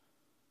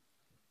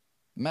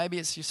 Maybe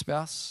it's your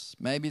spouse.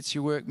 Maybe it's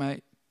your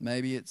workmate.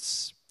 Maybe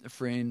it's a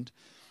friend.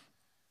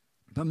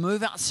 But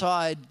move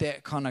outside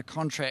that kind of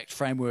contract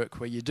framework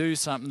where you do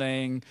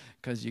something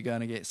because you're going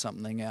to get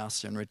something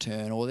else in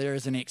return, or there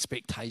is an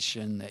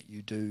expectation that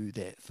you do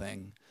that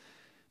thing.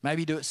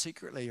 Maybe do it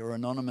secretly or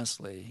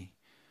anonymously.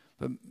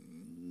 But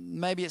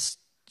maybe it's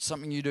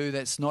something you do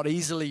that's not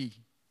easily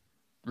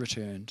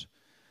returned.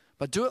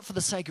 But do it for the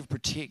sake of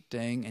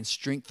protecting and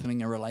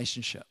strengthening a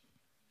relationship.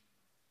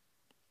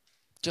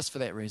 Just for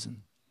that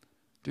reason.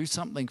 Do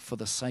something for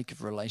the sake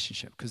of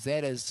relationship, because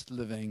that is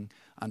living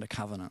under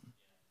covenant.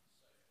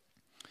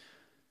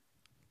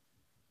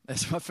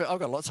 That's my first. I've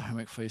got lots of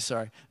homework for you,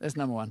 sorry. That's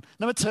number one.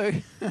 Number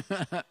two,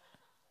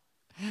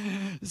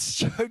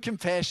 show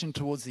compassion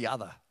towards the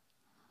other.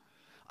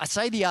 I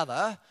say the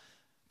other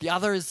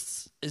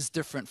is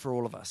different for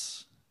all of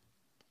us.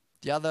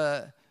 The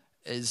other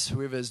is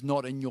whoever's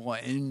not in your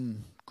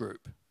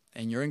in-group.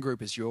 And your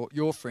in-group is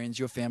your friends,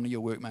 your family,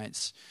 your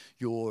workmates,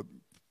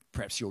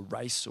 perhaps your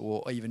race,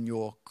 or even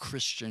your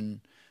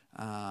Christian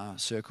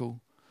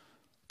circle.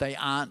 They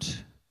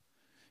aren't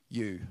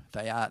you.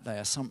 They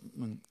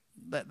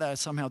are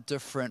somehow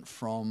different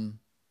from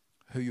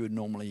who you would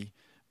normally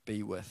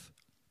be with.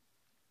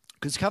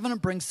 Because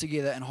covenant brings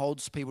together and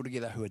holds people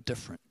together who are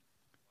different.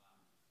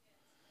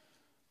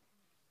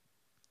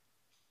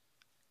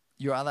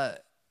 Your other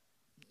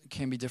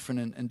can be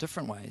different in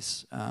different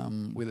ways,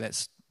 whether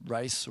that's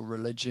race or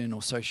religion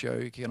or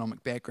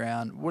socio-economic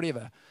background,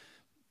 whatever.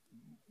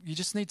 You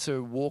just need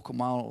to walk a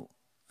mile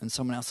in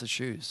someone else's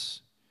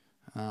shoes.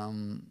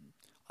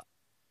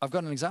 I've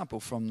got an example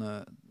from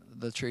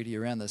the treaty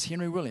around this.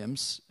 Henry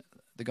Williams,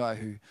 the guy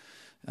who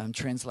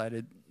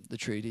translated the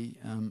treaty,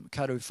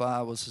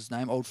 Karuwha was his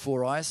name, Old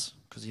Four Eyes,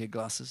 because he had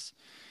glasses.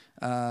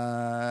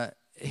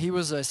 He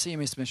was a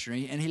CMS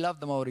missionary, and he loved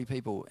the Māori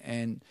people.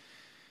 And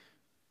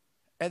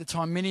at the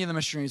time, many of the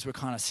missionaries were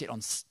kind of set on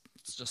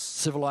just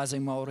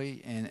civilizing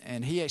Māori,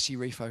 and he actually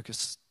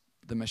refocused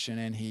the mission,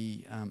 and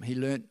he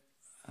learnt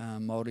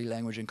Māori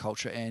language and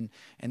culture, and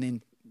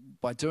then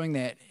by doing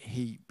that,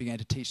 he began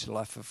to teach the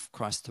life of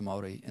Christ to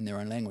Māori in their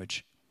own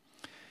language.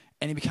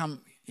 And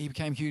he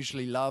became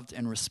hugely loved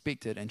and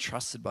respected and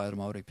trusted by the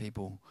Māori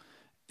people.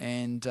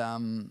 And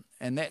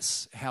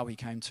that's how he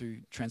came to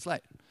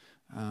translate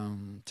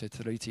Te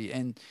Tiriti.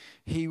 And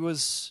he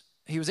was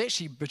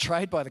actually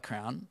betrayed by the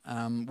Crown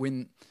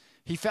when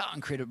he felt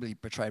incredibly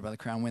betrayed by the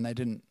Crown when they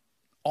didn't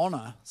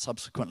honour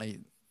subsequently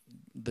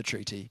the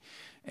treaty,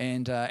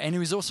 and he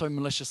was also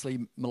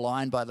maliciously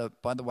maligned by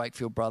the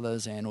Wakefield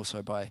brothers and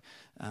also by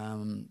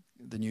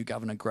the new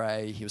Governor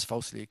Grey. He was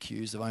falsely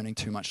accused of owning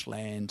too much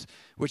land,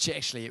 which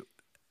actually,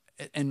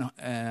 in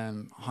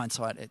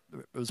hindsight, it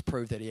was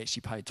proved that he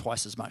actually paid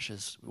twice as much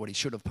as what he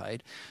should have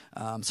paid.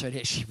 So he'd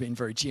actually been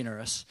very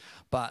generous.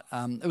 But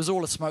it was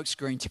all a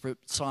smokescreen to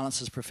silence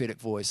his prophetic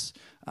voice,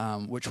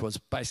 which was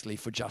basically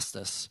for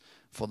justice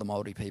for the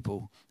Māori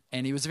people.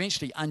 And he was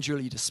eventually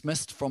unduly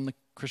dismissed from the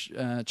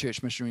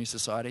Church Missionary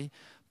Society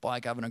by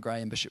Governor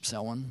Grey and Bishop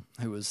Selwyn,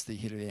 who was the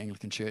head of the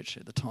Anglican Church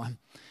at the time.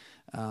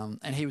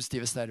 And he was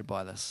devastated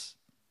by this.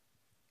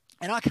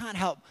 And I can't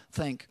help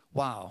think,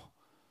 wow,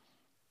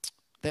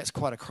 that's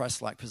quite a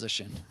Christ-like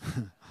position.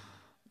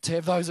 To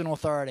have those in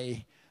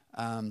authority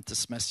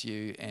dismiss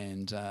you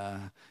and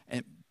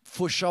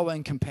for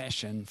showing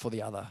compassion for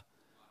the other,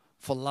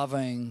 for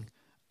loving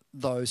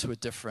those who are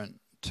different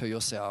to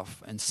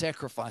yourself and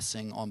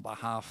sacrificing on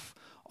behalf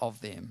of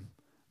them.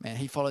 Man,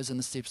 he follows in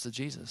the steps of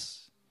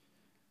Jesus.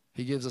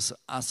 He gives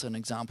us an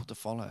example to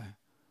follow.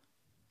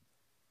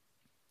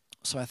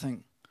 So I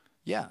think,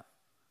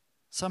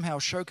 somehow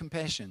show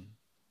compassion.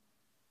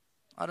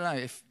 I don't know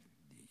if,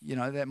 you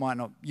might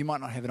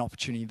not have an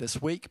opportunity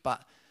this week,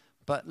 but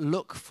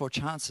look for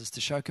chances to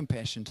show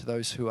compassion to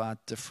those who are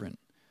different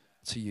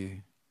to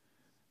you.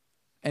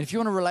 And if you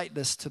want to relate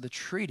this to the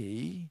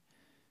treaty,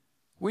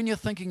 when you're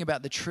thinking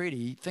about the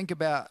treaty, think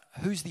about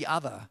who's the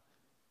other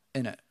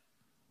in it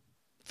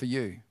for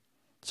you.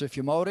 So if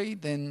you're Māori,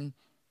 then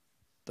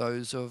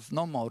those of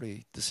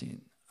non-Māori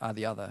descent are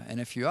the other. And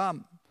if you're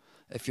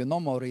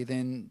non-Māori,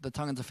 then the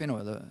tangata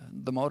whenua,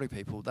 the Māori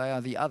people, they are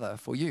the other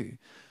for you.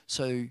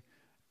 So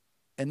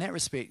in that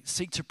respect,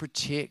 seek to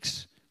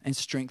protect and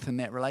strengthen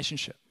that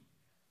relationship.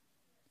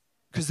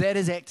 Because that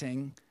is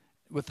acting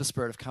with the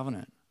spirit of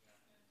covenant.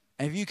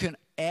 And if you can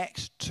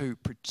act to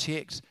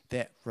protect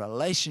that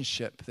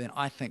relationship, then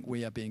I think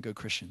we are being good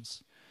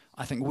Christians.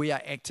 I think we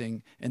are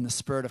acting in the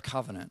spirit of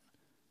covenant.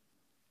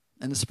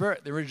 In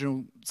the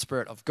original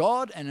spirit of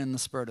God, and in the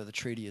spirit of the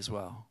treaty as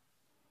well.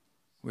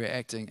 We're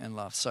acting in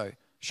love. So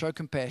show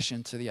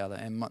compassion to the other.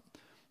 And my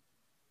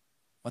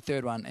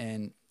third one,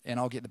 and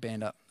I'll get the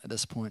band up at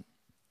this point.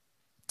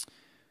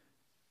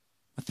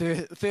 My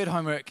third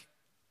homework,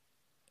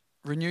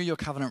 renew your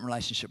covenant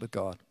relationship with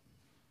God.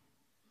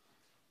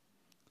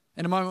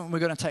 In a moment, we're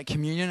going to take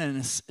communion, and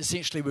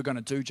essentially we're going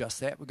to do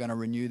just that. We're going to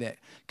renew that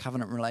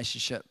covenant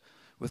relationship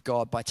with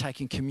God by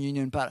taking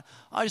communion. But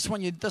I just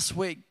want you this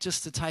week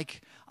just to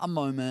take a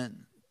moment,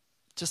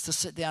 just to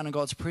sit down in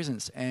God's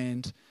presence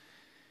and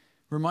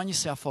remind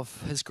yourself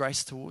of His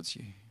grace towards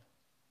you.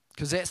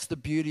 Because that's the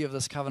beauty of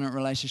this covenant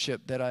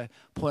relationship that I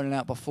pointed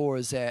out before,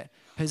 is that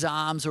His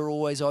arms are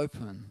always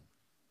open.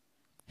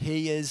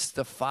 He is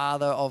the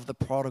Father of the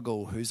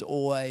prodigal who's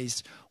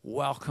always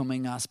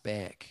welcoming us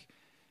back,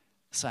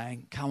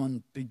 saying, come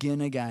and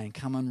begin again.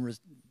 Come and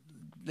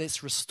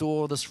let's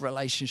restore this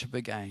relationship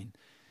again.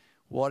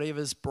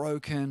 Whatever's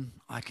broken,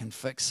 I can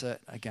fix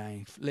it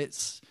again.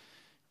 Let's,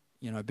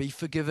 be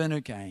forgiven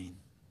again.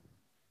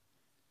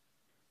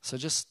 So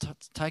just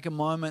take a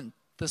moment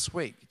this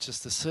week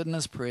just to sit in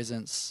His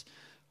presence,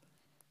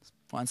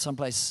 find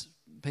someplace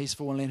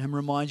peaceful and let Him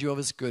remind you of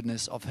His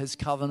goodness, of His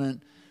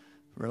covenant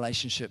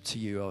relationship to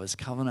you, of His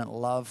covenant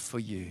love for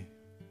you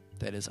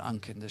that is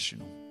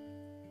unconditional.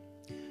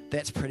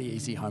 That's pretty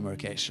easy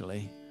homework,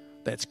 actually.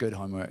 That's good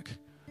homework.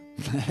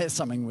 That's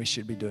something we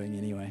should be doing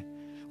anyway.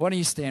 Why don't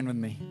you stand with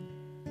me?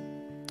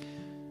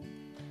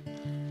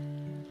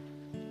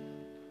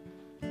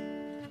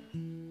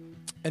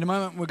 In a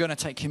moment, we're going to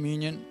take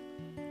communion.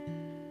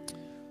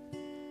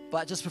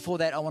 But just before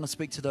that, I want to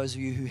speak to those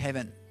of you who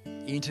haven't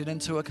entered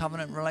into a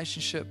covenant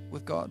relationship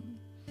with God.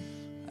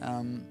 I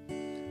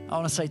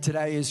want to say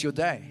today is your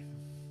day.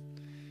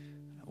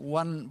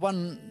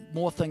 One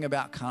more thing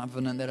about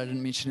covenant that I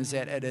didn't mention is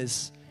that it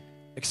is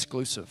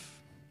exclusive.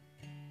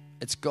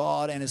 It's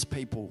God and His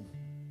people.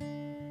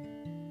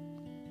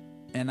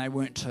 And they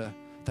weren't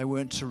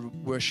to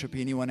worship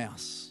anyone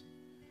else.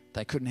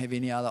 They couldn't have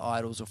any other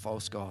idols or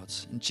false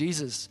gods. And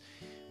Jesus,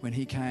 when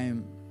He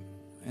came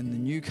in the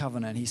new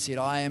covenant, He said,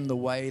 I am the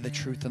way, the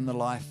truth, and the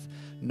life.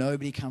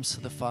 Nobody comes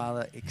to the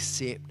Father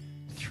except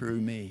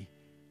through me.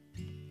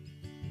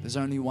 There's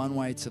only one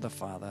way to the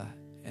Father,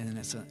 and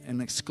it's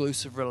an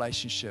exclusive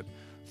relationship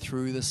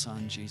through the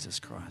Son, Jesus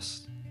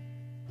Christ.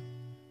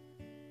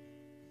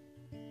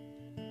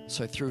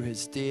 So through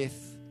His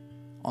death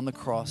on the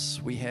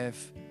cross, we have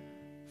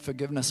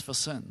forgiveness for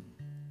sin.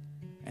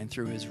 And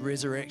through His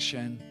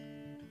resurrection,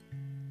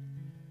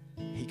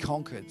 He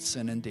conquered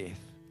sin and death.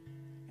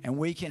 And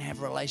we can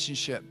have a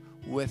relationship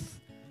with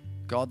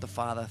God the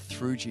Father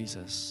through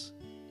Jesus.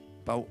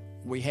 But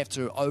we have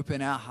to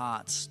open our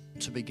hearts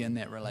to begin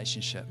that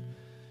relationship.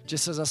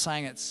 Just as I was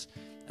saying, it's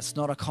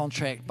not a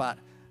contract, but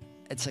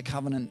it's a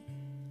covenant.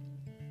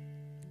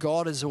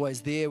 God is always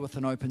there with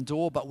an open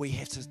door, but we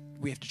have to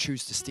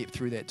choose to step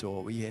through that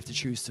door. We have to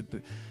choose to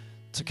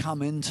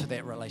come into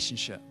that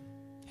relationship.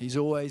 He's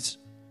always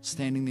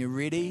standing there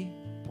ready,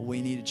 but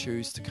we need to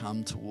choose to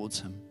come towards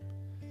him.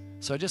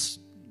 So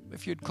just,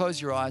 if you'd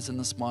close your eyes in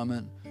this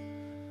moment,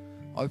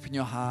 open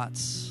your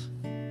hearts.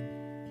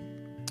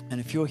 And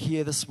if you're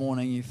here this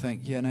morning, you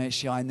think,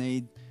 actually I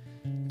need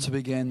to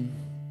begin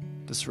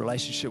this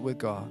relationship with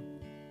God.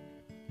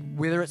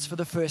 Whether it's for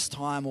the first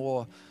time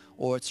or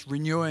it's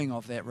renewing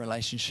of that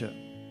relationship.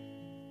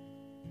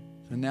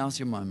 So now's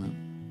your moment.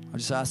 I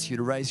just ask you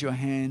to raise your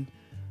hand.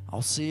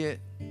 I'll see it.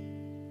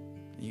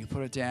 You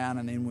put it down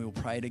and then we'll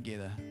pray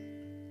together.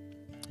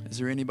 Is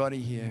there anybody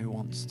here who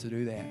wants to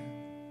do that?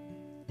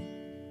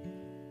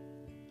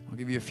 I'll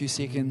give you a few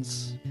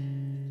seconds.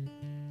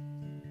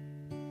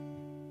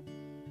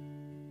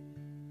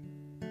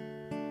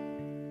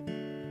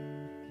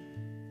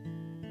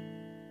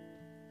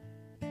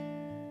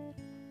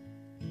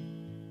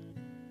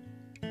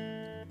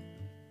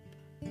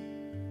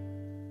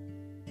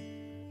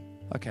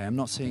 Okay, I'm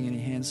not seeing any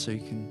hands, so you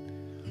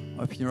can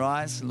open your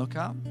eyes and look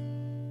up.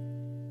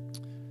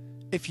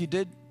 If you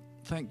did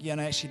think,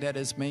 actually that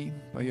is me,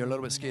 but you're a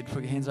little bit scared to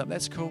put your hands up,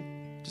 that's cool.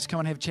 Just come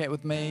and have a chat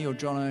with me or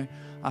Jono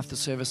after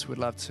service. We'd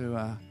love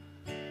to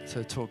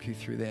talk you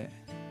through that.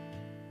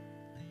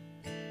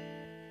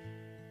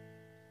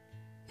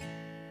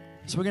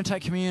 So we're going to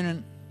take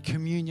communion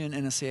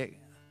in a sec.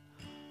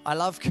 I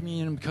love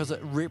communion because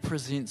it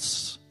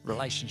represents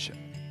relationship.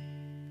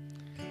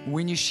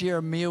 When you share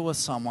a meal with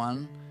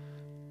someone,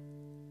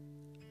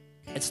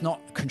 it's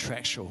not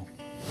contractual.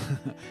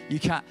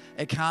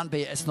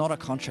 It's not a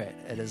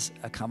contract, it is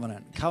a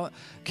covenant.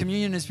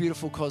 Communion is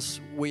beautiful because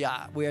we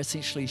are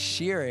essentially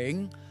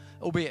sharing,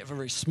 albeit a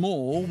very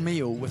small,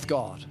 meal with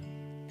God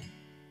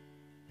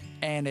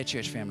and our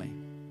church family.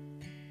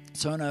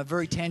 So in a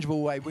very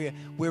tangible way,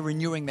 we're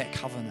renewing that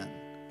covenant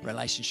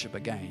relationship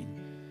again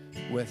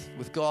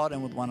with God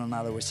and with one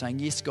another. We're saying,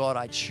 yes, God,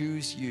 I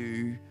choose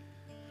you.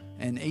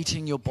 And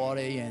eating your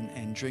body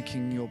and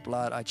drinking your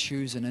blood, I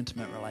choose an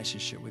intimate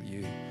relationship with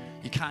you.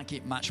 You can't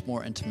get much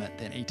more intimate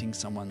than eating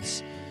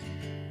someone's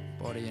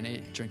body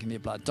and drinking their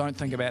blood. Don't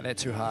think about that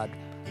too hard.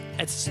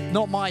 It's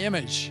not my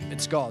image,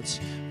 it's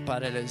God's.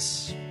 But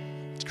it's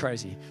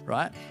crazy,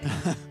 right?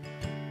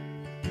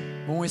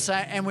 We're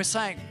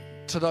saying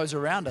to those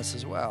around us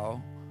as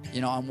well,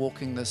 I'm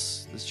walking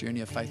this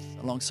journey of faith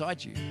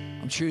alongside you.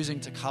 I'm choosing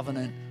to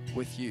covenant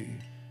with you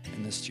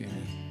in this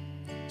journey.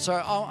 So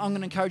I'm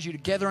going to encourage you to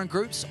gather in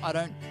groups. I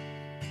don't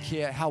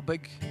care how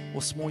big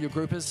or small your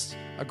group is.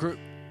 A group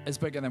is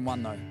bigger than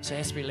one though. So it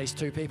has to be at least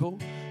 2 people.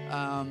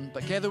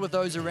 But gather with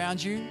those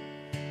around you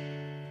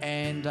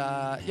and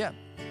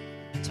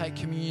take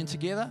communion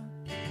together,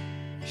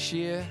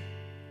 share,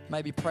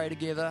 maybe pray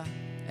together,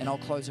 and I'll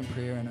close in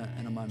prayer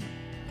in a moment.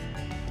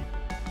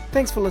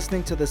 Thanks for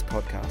listening to this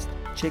podcast.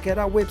 Check out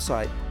our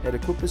website at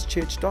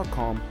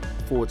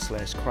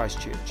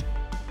equipperschurch.com/Christchurch.